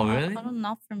 No. Oh, really? I don't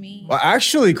know, for me. Well,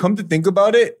 actually, come to think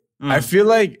about it, I feel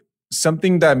like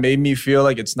something that made me feel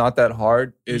like it's not that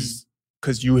hard is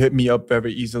because you hit me up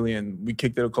very easily and we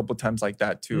kicked it a couple times like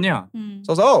that too. Yeah.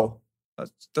 So I was like,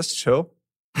 that's chill.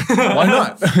 Why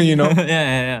not? You know?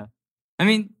 Yeah. I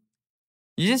mean,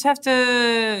 you just have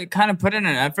to kind of put in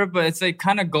an effort, but it's like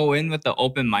kind of go in with the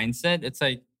open mindset. It's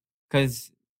like,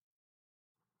 because,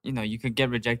 you know, you could get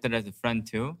rejected as a friend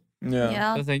too.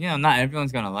 Yeah. So it's like, you know, not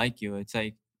everyone's going to like you. It's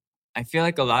like, I feel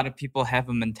like a lot of people have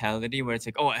a mentality where it's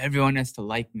like, oh, everyone has to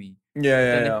like me.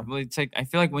 Yeah. Well, it's like, I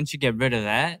feel like once you get rid of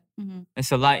that,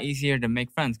 it's a lot easier to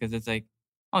make friends because it's like,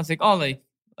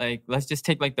 let's just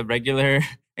take like the regular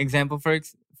example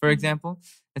for example.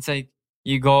 It's like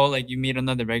you go, like you meet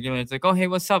another regular. It's like, oh, hey,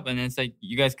 what's up? And it's like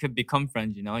you guys could become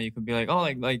friends. You know, you could be like, oh,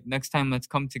 like next time let's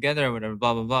come together or whatever.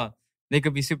 Blah blah blah. They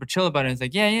could be super chill about it. It's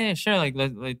like, yeah, sure. Like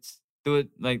let's do it.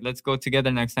 Like let's go together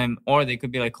next time. Or they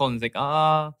could be like cold and it's like,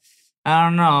 I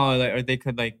don't know. Like, or they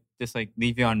could like just like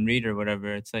leave you on read or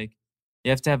whatever. It's like you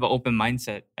have to have an open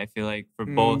mindset. I feel like for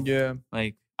both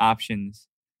like options.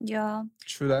 Yeah.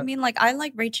 True that. I mean, like I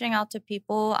like reaching out to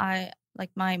people. I like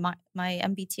my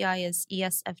MBTI is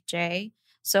ESFJ,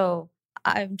 so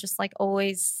I'm just like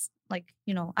always like,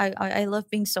 you know, I love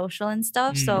being social and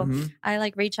stuff. So I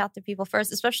like reach out to people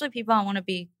first, especially people I want to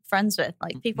be friends with,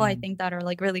 like people I think that are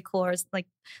like really cool, or like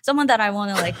someone that I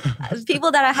want to like, people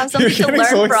that I have something to learn from. You're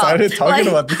getting so excited talking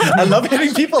about this. I love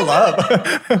hitting people up. So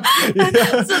then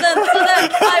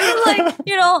I would like,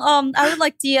 you know, I would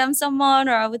like DM someone,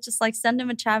 or I would just like send them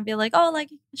a chat and be like, oh, like,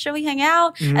 should we hang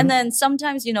out? And then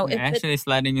sometimes, you know, You're actually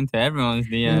sliding into everyone's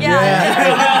DM.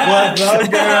 Yeah. What's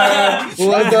up, girl?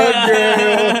 What's up,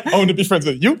 girl? I want to be friends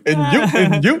with you and you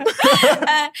and you.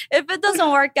 If it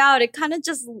doesn't work out, it kind of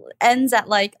just ends at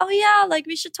like, oh yeah, like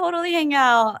we should totally hang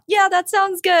out. Yeah, that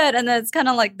sounds good. And then it's kind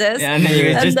of like this. Yeah, and then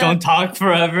you just don't talk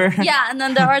forever. Yeah, and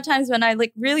then there are times when I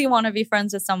like really want to be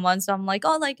friends with someone. So I'm like,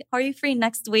 oh, like, are you free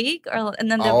next week? Or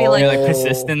and then they'll be like, you're like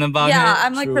persistent about it. Yeah,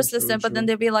 I'm like persistent, but then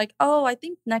they'll be like, oh, I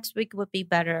think next week would be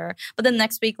better. But then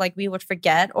next week, like we would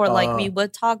forget, or like we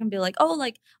would talk and be like,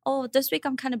 oh, this week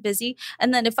I'm kind of busy.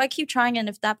 And then if I keep trying and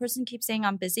if that person keeps saying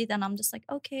I'm busy, then I'm just like,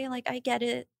 okay, like I get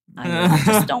it. I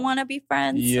just don't want to be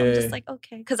friends. Yeah. So I'm just like,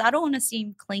 okay. Because I don't want to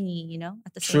seem clingy, you know,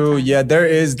 at the same time. Yeah, there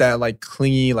is that like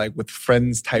clingy, like with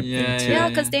friends type thing too. Yeah,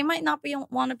 because they might not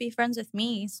want to be friends with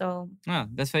me. So yeah,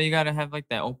 that's why you got to have like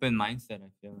that open mindset, I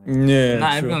feel like. Yeah,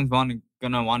 not everyone's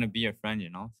gonna want to be your friend, you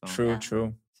know. So.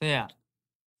 True. So yeah,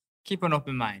 keep an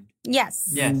open mind. Yes.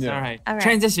 Yeah. All right.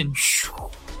 Transition.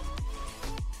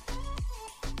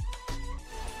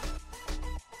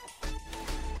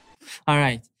 All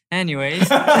right. Anyways,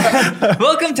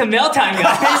 welcome to Mail Time,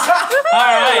 guys. All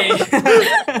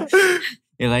right.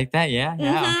 You like that? Yeah.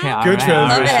 Okay. All Good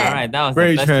transition. All right. That was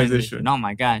great the best transition. Oh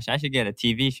my gosh, I should get a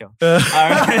TV show. All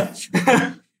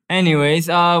right. Anyways,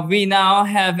 we now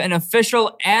have an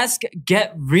official Ask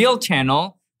Get Real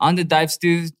channel on the Dive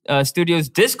Studios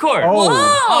Discord.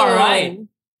 Oh. All right.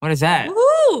 What is that?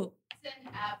 Woo!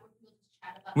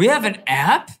 We have an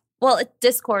app? Well,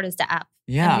 Discord is the app.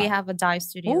 Yeah. And we have a Dive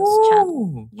Studios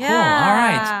channel. Yeah. Cool. All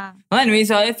right. Well,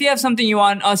 anyways, if you have something you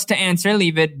want us to answer,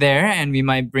 leave it there and we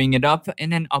might bring it up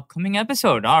in an upcoming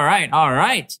episode. All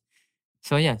right.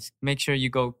 So, yes, make sure you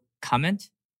go comment.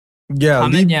 Yeah,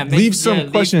 leave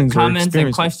some questions. Comments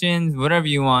and questions, whatever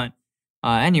you want.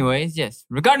 Anyways, yes.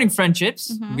 Regarding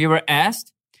friendships, we were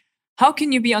asked, how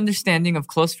can you be understanding of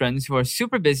close friends who are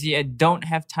super busy and don't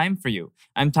have time for you?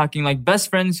 I'm talking like best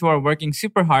friends who are working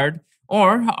super hard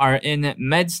or are in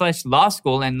med/law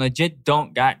school and legit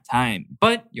don't got time,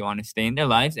 but you want to stay in their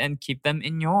lives and keep them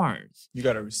in yours. You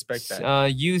got to respect that.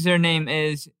 Username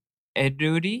is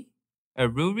Aruri?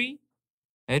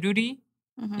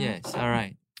 Yes, all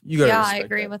right. You gotta I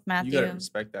agree with Matthew. You gotta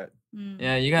respect that.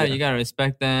 Yeah, you gotta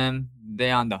respect them.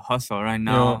 They on the hustle right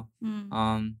now.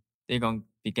 They're gonna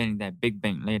be getting that big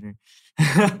bank later.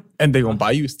 And they're gonna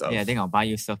buy you stuff. Yeah, they're gonna buy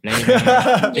you stuff later. They're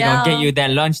gonna get you that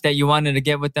lunch that you wanted to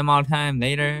get with them all the time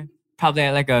later. Probably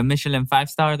at like a Michelin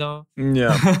 5-star though.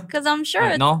 Yeah. Because I'm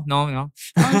sure. No.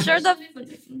 I'm sure the.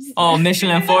 Oh,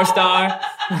 Michelin 4-star.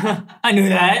 I knew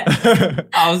that.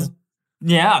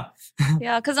 Yeah.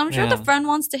 Yeah, because I'm sure the friend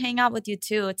wants to hang out with you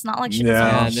too. It's not like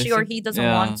she or he doesn't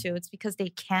want to. It's because they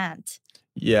can't.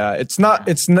 Yeah, it's not.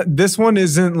 This one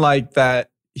isn't like that.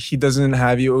 he doesn't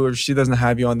have you or she doesn't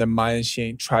have you on their mind and she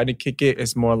ain't tried to kick it.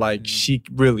 It's more like she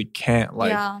really can't.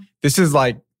 Like this is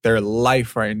like their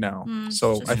life right now.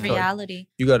 So it's I just feel reality. like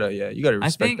you gotta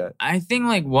respect that. I think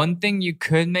like one thing you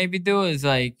could maybe do is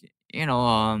like, you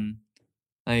know,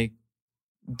 like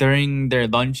during their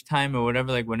lunchtime or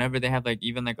whatever, like whenever they have like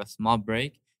even like a small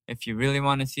break, if you really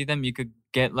want to see them, you could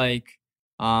get like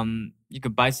you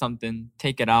could buy something,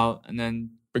 take it out, and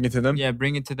then bring it to them. Yeah,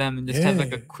 bring it to them and just have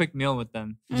like a quick meal with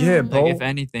them. Yeah, bro. Like if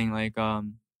anything, like because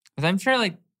I'm sure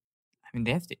like I mean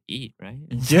they have to eat, right?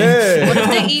 Yeah. What if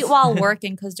they eat while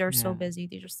working because they're so busy?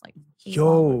 They just like eat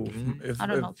Yo, I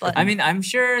don't know, but I mean, I'm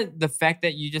sure the fact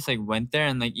that you just like went there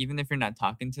and like even if you're not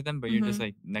talking to them, but you're just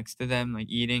like next to them, like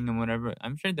eating and whatever,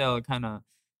 I'm sure they'll kind of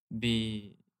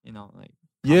be, you know, like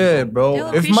yeah, bro.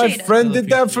 They'll If my appreciate it. friend did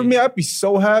that for me, I'd be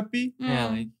so happy. yeah,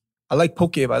 like I like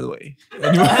poke, by the way.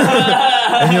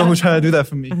 Anyone who's trying to do that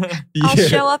for me. I'll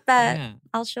show up yeah.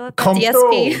 at Come DSP.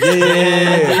 through.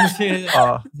 Yeah.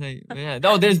 It's like, yeah.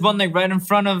 Oh, there's one like right in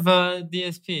front of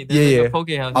DSP. There's like a poke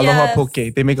house. Aloha Yes.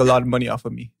 Poke. They make a lot of money off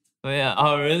of me. Oh yeah.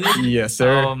 Oh really? Yes,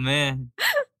 sir. Oh man.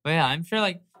 But yeah, I'm sure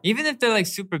like even if they're like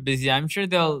super busy, I'm sure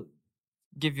they'll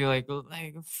give you like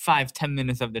 5-10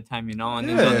 minutes of their time, you know, and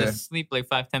then they'll just sleep like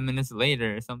 5-10 minutes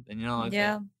later or something, you know.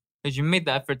 Yeah. Because you made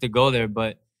the effort to go there,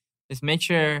 but just make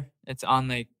sure it's on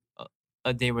like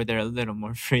a day where they're a little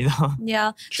more free though.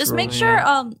 Yeah. Just True. make sure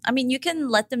I mean you can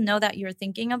let them know that you're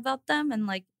thinking about them and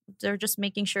like they're just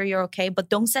making sure you're okay, but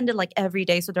don't send it like every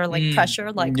day so they're like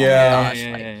pressured like Yeah. oh my gosh.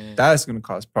 Yeah, like, yeah, yeah. That's gonna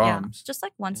cause yeah. problems. Just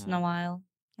like once in a while.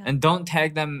 Yeah. And don't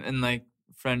tag them in like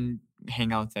friend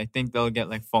hangouts. I think they'll get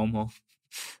like FOMO.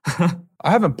 I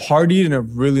haven't partied in a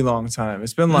really long time.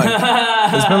 It's been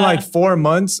like 4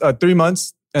 months, 3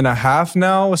 months and a half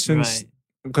now since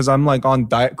because I'm like on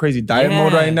crazy diet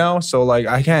mode right now. So like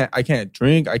I can't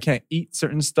drink, I can't eat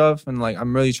certain stuff, and like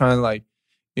I'm really trying to like,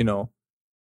 you know,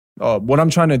 what I'm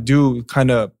trying to do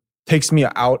kind of takes me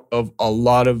out of a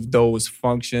lot of those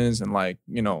functions and like,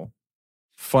 you know,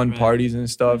 fun parties and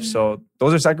stuff. So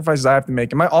those are sacrifices I have to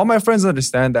make. And all my friends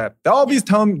understand that. They'll always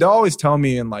tell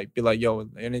me and like be like, yo,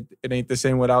 it ain't the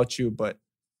same without you. But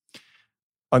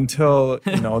until,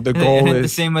 you know, the goal is the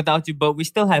same without you, but we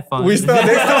still have fun. they still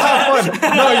have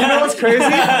fun. No, you know what's crazy?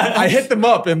 I hit them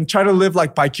up and try to live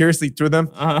like vicariously through them.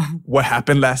 What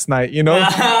happened last night, you know?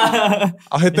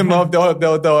 I'll hit them up.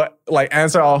 They'll like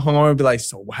answer. I'll hung over and be like,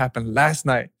 so what happened last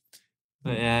night?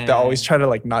 They always try to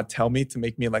like not tell me to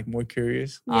make me like more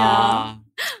curious. Yeah.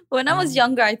 When I was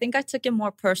younger, I think I took it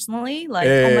more personally. Like,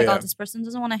 oh my God, this person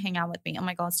doesn't want to hang out with me. Oh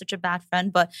my God, such a bad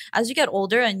friend. But as you get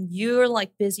older and you're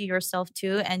like busy yourself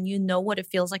too, and you know what it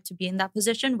feels like to be in that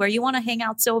position where you want to hang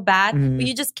out so bad, but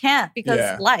you just can't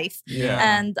because life. Yeah.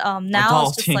 And now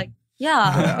it's just Adulting. like,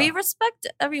 we respect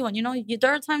everyone. You know,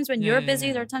 there are times when you're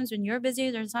busy. There are times when you're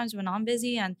busy. There are times when I'm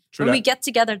busy. And when we get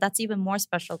together, that's even more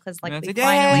special because like we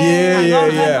finally.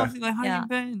 Like, how you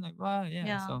been? Like, wow,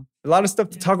 So A lot of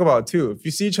stuff to talk about too. If you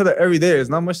see each other every day, there's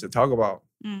not much to talk about.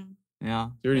 yeah,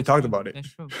 You already talked about it.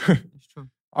 That's true. That's true.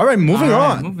 All right, moving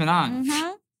on. Moving on.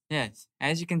 Mm-hmm. Yes,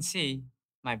 as you can see,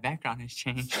 my background has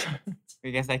changed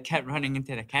because I kept running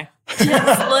into the cactus.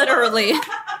 Yes, literally.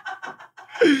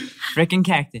 Freaking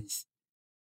cactus.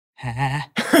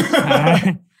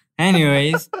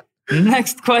 Anyways,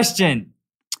 next question.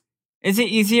 Is it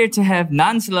easier to have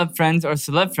non-celeb friends or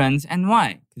celeb friends, and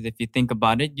why? Because if you think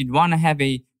about it, you'd want to have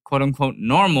a quote-unquote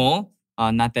normal,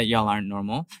 not that y'all aren't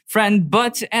normal, friend,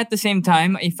 but at the same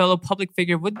time, a fellow public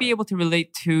figure would be able to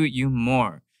relate to you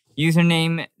more.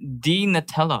 Username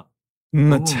DNutella.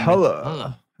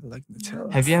 Nutella. I like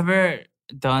Nutella. Have you ever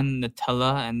done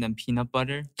Nutella and then peanut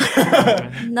butter?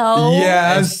 No.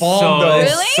 Yeah, It's it's bomb though.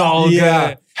 Really? so Yeah.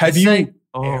 good. Have It's you like,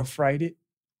 air fried it?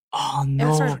 Oh Air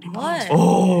no. fried what?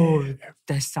 Oh,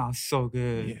 that sounds so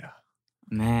good. Yeah.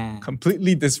 Man.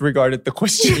 Completely disregarded the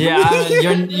question. Yeah,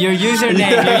 your username,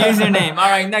 your username. All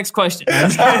right, next question.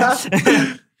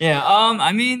 Yeah,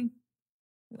 I mean,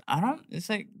 it's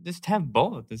like just have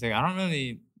both. It's like I don't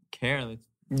really care like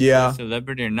Yeah.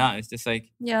 celebrity or not. It's just like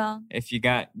Yeah. if you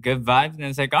got good vibes, then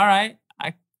it's like, all right,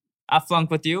 I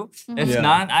flunk with you. If Yeah.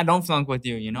 not, I don't flunk with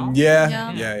you, you know?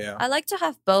 Yeah. I like to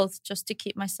have both just to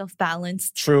keep myself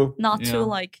balanced. True. Not Yeah. to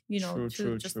like, you know,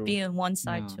 True, to just true. be on one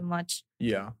side Yeah. too much.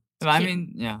 Yeah. So, I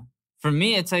mean, yeah. For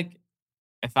me, it's like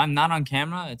if I'm not on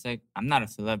camera, it's like I'm not a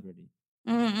celebrity.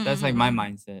 That's like my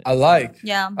mindset. I like.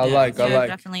 Yeah. I like.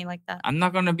 Definitely like that. I'm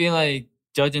not gonna be like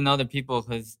judging other people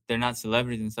because they're not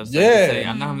celebrities and stuff. So Yeah. it's like,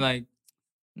 I'm not gonna be like,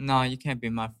 no, you can't be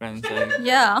my friend. It's like,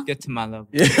 Yeah. get to my level.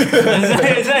 Yeah.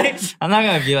 It's like, I'm not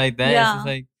gonna be like that. Yeah. It's just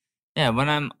like yeah, when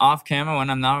I'm off camera, when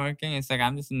I'm not working, it's like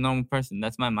I'm just a normal person.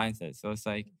 That's my mindset. So it's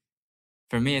like,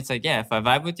 for me, it's like, yeah, if I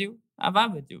vibe with you, I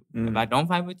vibe with you. If I don't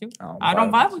vibe with you, I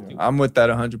don't vibe with you. I'm with that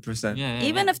 100%. Yeah,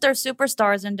 Even if they're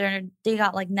superstars and they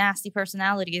got like nasty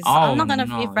personalities, I'm not gonna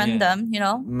befriend them. You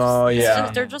know. No,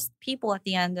 yeah. They're just people at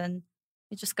the end, and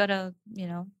you just gotta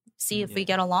see if we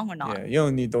get along or not. Yeah, you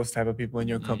don't need those type of people in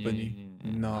your company.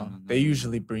 No, they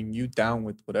usually bring you down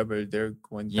with whatever they're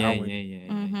going down with.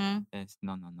 Yes,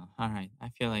 no. All right, I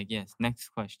feel like yes. Next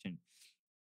question.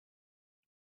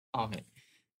 Okay.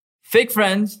 Fake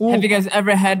friends. Ooh. Have you guys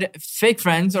ever had fake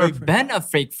friends or been a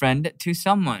fake friend to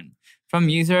someone? From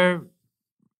user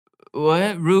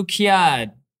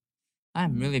Rukiad.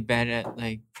 I'm really bad at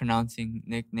like pronouncing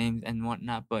nicknames and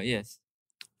whatnot, but yes.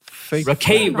 Fake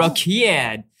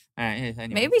Rukiad. All right, yes,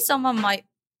 anyway. Maybe someone might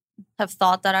have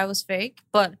thought that I was fake,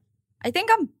 but I think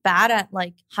I'm bad at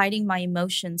like hiding my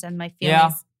emotions and my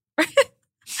feelings. Yeah.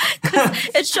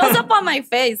 It shows up on my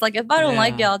face. Like if I don't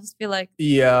like it, I'll just be like,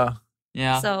 yeah.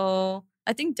 So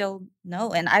I think they'll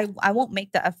know, and I won't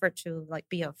make the effort to like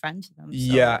be a friend to them. So.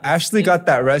 Yeah, Ashley got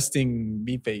that resting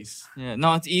me face. Yeah,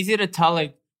 no, it's easy to tell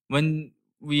like when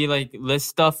we like list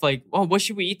stuff like, oh, what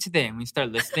should we eat today? And we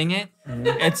start listing it.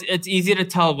 It's easy to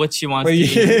tell what she wants to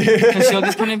eat. Because she'll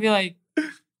just kind of be like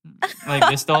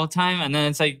this the whole time, and then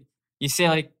it's like you say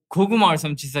like 고구마 or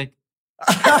something. She's like.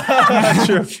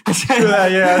 True.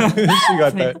 Yeah, she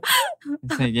got that.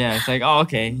 It's like it's like oh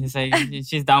okay. It's like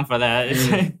she's down for that. It's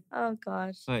like, oh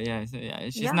gosh. But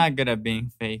she's not good at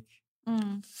being fake.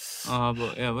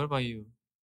 But yeah, what about you?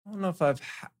 I don't know if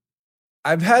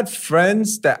I've had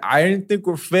friends that I didn't think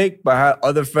were fake, but I had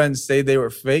other friends say they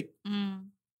were fake.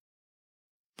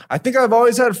 I think I've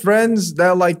always had friends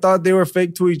that like thought they were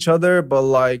fake to each other, but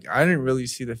like I didn't really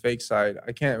see the fake side.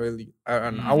 I can't really.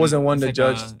 I wasn't one to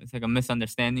judge. It's like a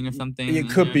misunderstanding or something. It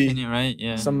could be, opinion, right?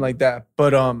 Yeah, something like that.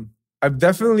 But I've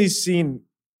definitely seen.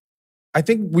 I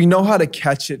think we know how to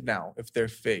catch it now if they're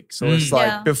fake. So it's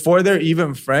like before they're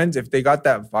even friends, if they got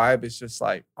that vibe, it's just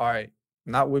like, all right,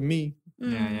 not with me.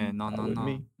 Yeah, no.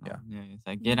 Me. Yeah, it's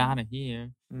like get out of here.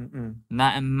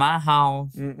 Not in my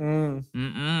house.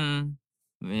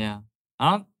 Yeah,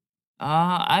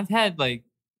 I've had like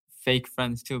fake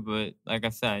friends too, but like I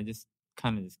said, I just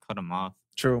kind of cut them off.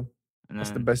 True.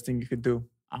 That's the best thing you could do.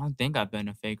 I don't think I've been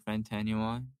a fake friend to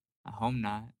anyone. I hope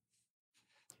not.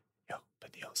 Yo,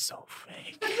 but you're so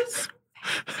fake.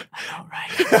 I know, right?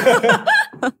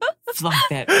 Fuck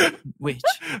that witch.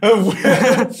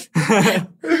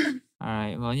 All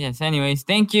right. Well, yes. Anyways,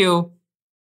 thank you,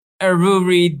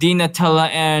 Aruri, Dinatella,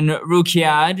 and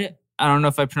Rukiad. I don't know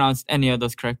if I pronounced any of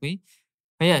those correctly.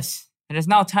 But yes, it is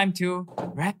now time to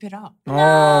wrap it up. Oh.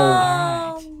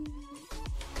 All right.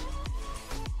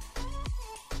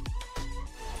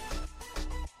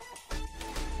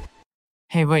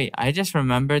 Hey, wait. I just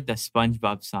remembered the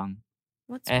SpongeBob song.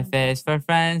 What's F is for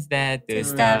friends that do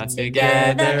stuff stuff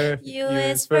together. U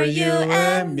is for you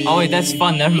and me. Oh, wait. That's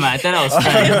fun. Never mind. I thought I was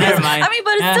funny. Never mind. I mean,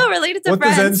 but it's still related to what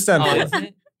friends. What does N stand for? Is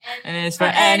it? And it's for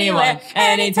anyone,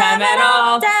 anytime at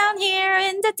all. Down here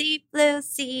in the deep blue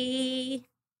sea.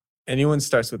 Anyone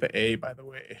starts with an A, by the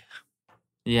way.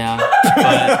 Yeah.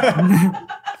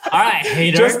 But all right,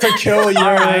 hater. Just to kill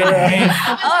your...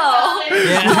 Oh.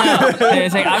 Yeah.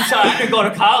 It's like, I'm sorry, I didn't go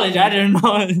to college. I didn't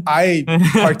know. I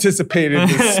participated in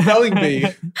the spelling bee.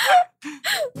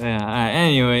 Yeah, all right.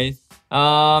 Anyways.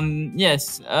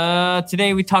 Yes.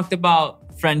 Today we talked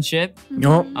about friendship.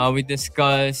 We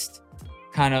discussed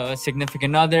kind of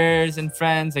significant others and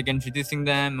friends, like introducing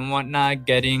them and whatnot,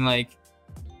 getting like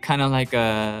kind of like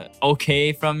a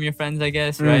okay from your friends, I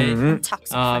guess, right? Toxic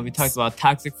friends. We talked about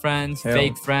toxic friends,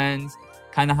 fake friends,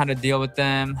 kind of how to deal with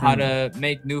them, how to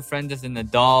make new friends as an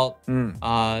adult,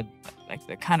 like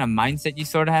the kind of mindset you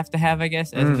sort of have to have, I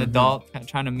guess, as an adult,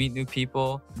 trying to meet new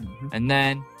people. And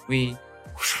then we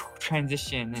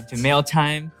transition into mail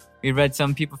time. We read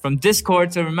some people from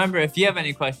Discord. So remember, if you have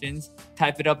any questions,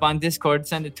 type it up on Discord,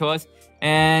 send it to us.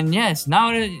 And yes,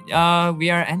 now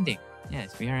we are ending.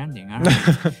 Yes, we are ending. All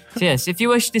right. So yes, if you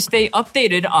wish to stay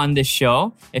updated on this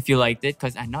show, if you liked it,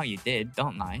 because I know you did,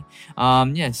 don't lie.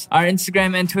 Yes, our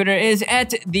Instagram and Twitter is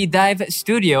at The Dive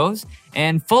Studios.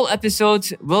 And full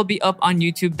episodes will be up on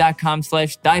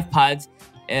youtube.com/divepods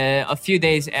a few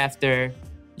days after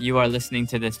you are listening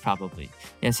to this, probably.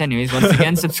 Yes, anyways, once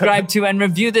again, subscribe to and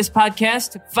review this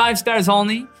podcast. 5 stars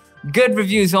only. Good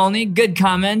reviews only. Good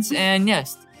comments. And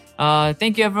yes,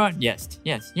 thank you, everyone. Yes.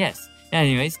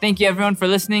 Anyways, thank you, everyone, for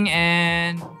listening.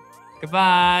 And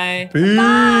goodbye. Peace.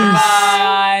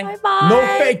 Bye. Bye. No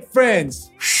fake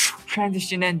friends.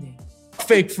 Transition ending.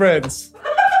 Fake friends.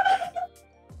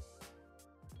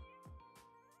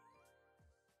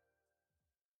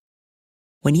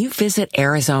 When you visit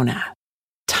Arizona,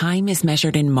 time is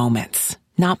measured in moments,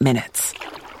 not minutes.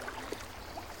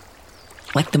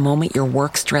 Like the moment your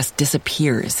work stress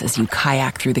disappears as you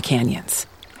kayak through the canyons.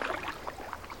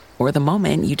 Or the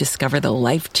moment you discover the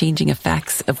life-changing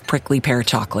effects of prickly pear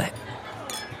chocolate.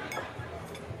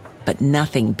 But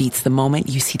nothing beats the moment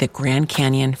you see the Grand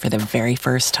Canyon for the very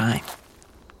first time.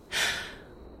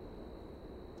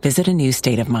 Visit a new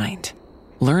state of mind.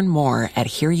 Learn more at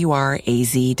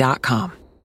hereyouareaz.com.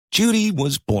 Judy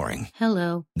was boring.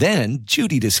 Hello. Then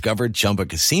Judy discovered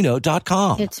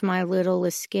ChumbaCasino.com. It's my little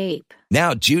escape.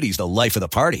 Now Judy's the life of the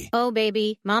party. Oh,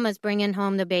 baby, mama's bringing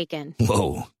home the bacon.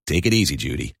 Whoa, take it easy,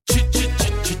 Judy.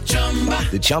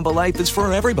 The Chumba life is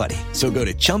for everybody. So go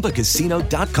to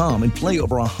ChumbaCasino.com and play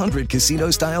over 100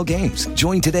 casino-style games.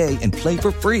 Join today and play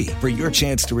for free for your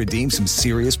chance to redeem some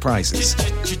serious prizes.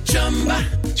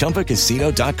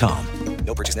 ChumbaCasino.com.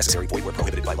 No purchase necessary. Void where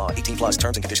prohibited by law. 18 plus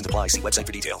terms and conditions apply. See website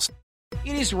for details.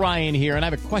 It is Ryan here, and I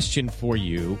have a question for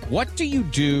you. What do you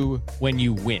do when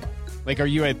you win? Like, are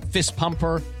you a fist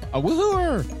pumper, a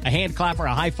woohooer, a hand clapper,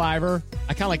 a high fiver?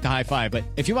 I kind of like the high five, but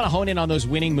if you want to hone in on those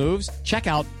winning moves, check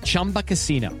out Chumba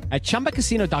Casino. At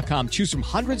ChumbaCasino.com, choose from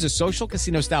hundreds of social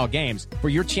casino-style games for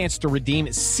your chance to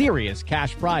redeem serious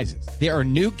cash prizes. There are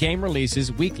new game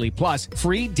releases weekly, plus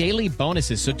free daily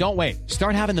bonuses, so don't wait.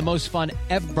 Start having the most fun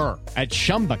ever at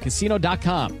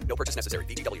ChumbaCasino.com. No purchase necessary.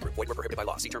 VGW. Void where prohibited by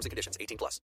law. See terms and conditions. 18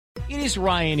 plus. It is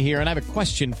Ryan here, and I have a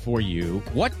question for you.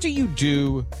 What do you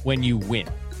do when you win?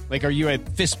 Like, are you a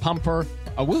fist pumper,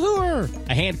 a woohooer,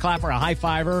 a hand clapper, a high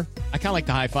fiver? I kind of like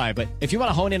the high five, but if you want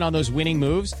to hone in on those winning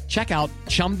moves, check out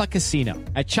Chumba Casino.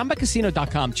 At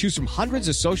ChumbaCasino.com, choose from hundreds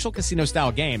of social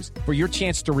casino-style games for your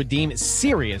chance to redeem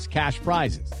serious cash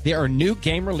prizes. There are new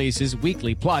game releases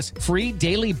weekly, plus free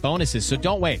daily bonuses, so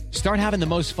don't wait. Start having the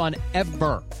most fun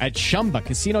ever at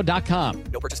ChumbaCasino.com.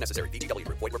 No purchase necessary. VGW.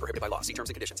 Void where prohibited by law. See terms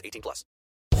and conditions. 18 plus.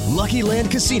 Lucky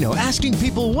Land Casino, asking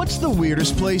people, what's the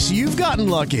weirdest place you've gotten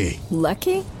lucky?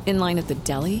 Lucky? In line at the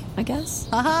deli, I guess?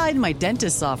 Aha, in my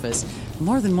dentist's office.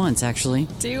 More than once, actually.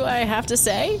 Do I have to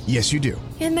say? Yes, you do.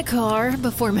 In the car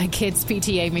before my kids'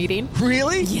 PTA meeting.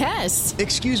 Really? Yes.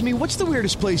 Excuse me, what's the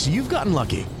weirdest place you've gotten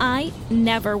lucky? I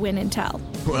never win and tell.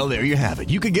 Well, there you have it.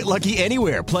 You can get lucky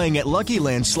anywhere, playing at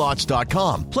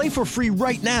LuckyLandSlots.com. Play for free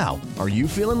right now. Are you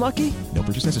feeling lucky? No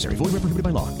purchase necessary. Void where prohibited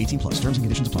by law. 18 plus. Terms and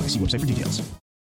conditions apply. See website for details.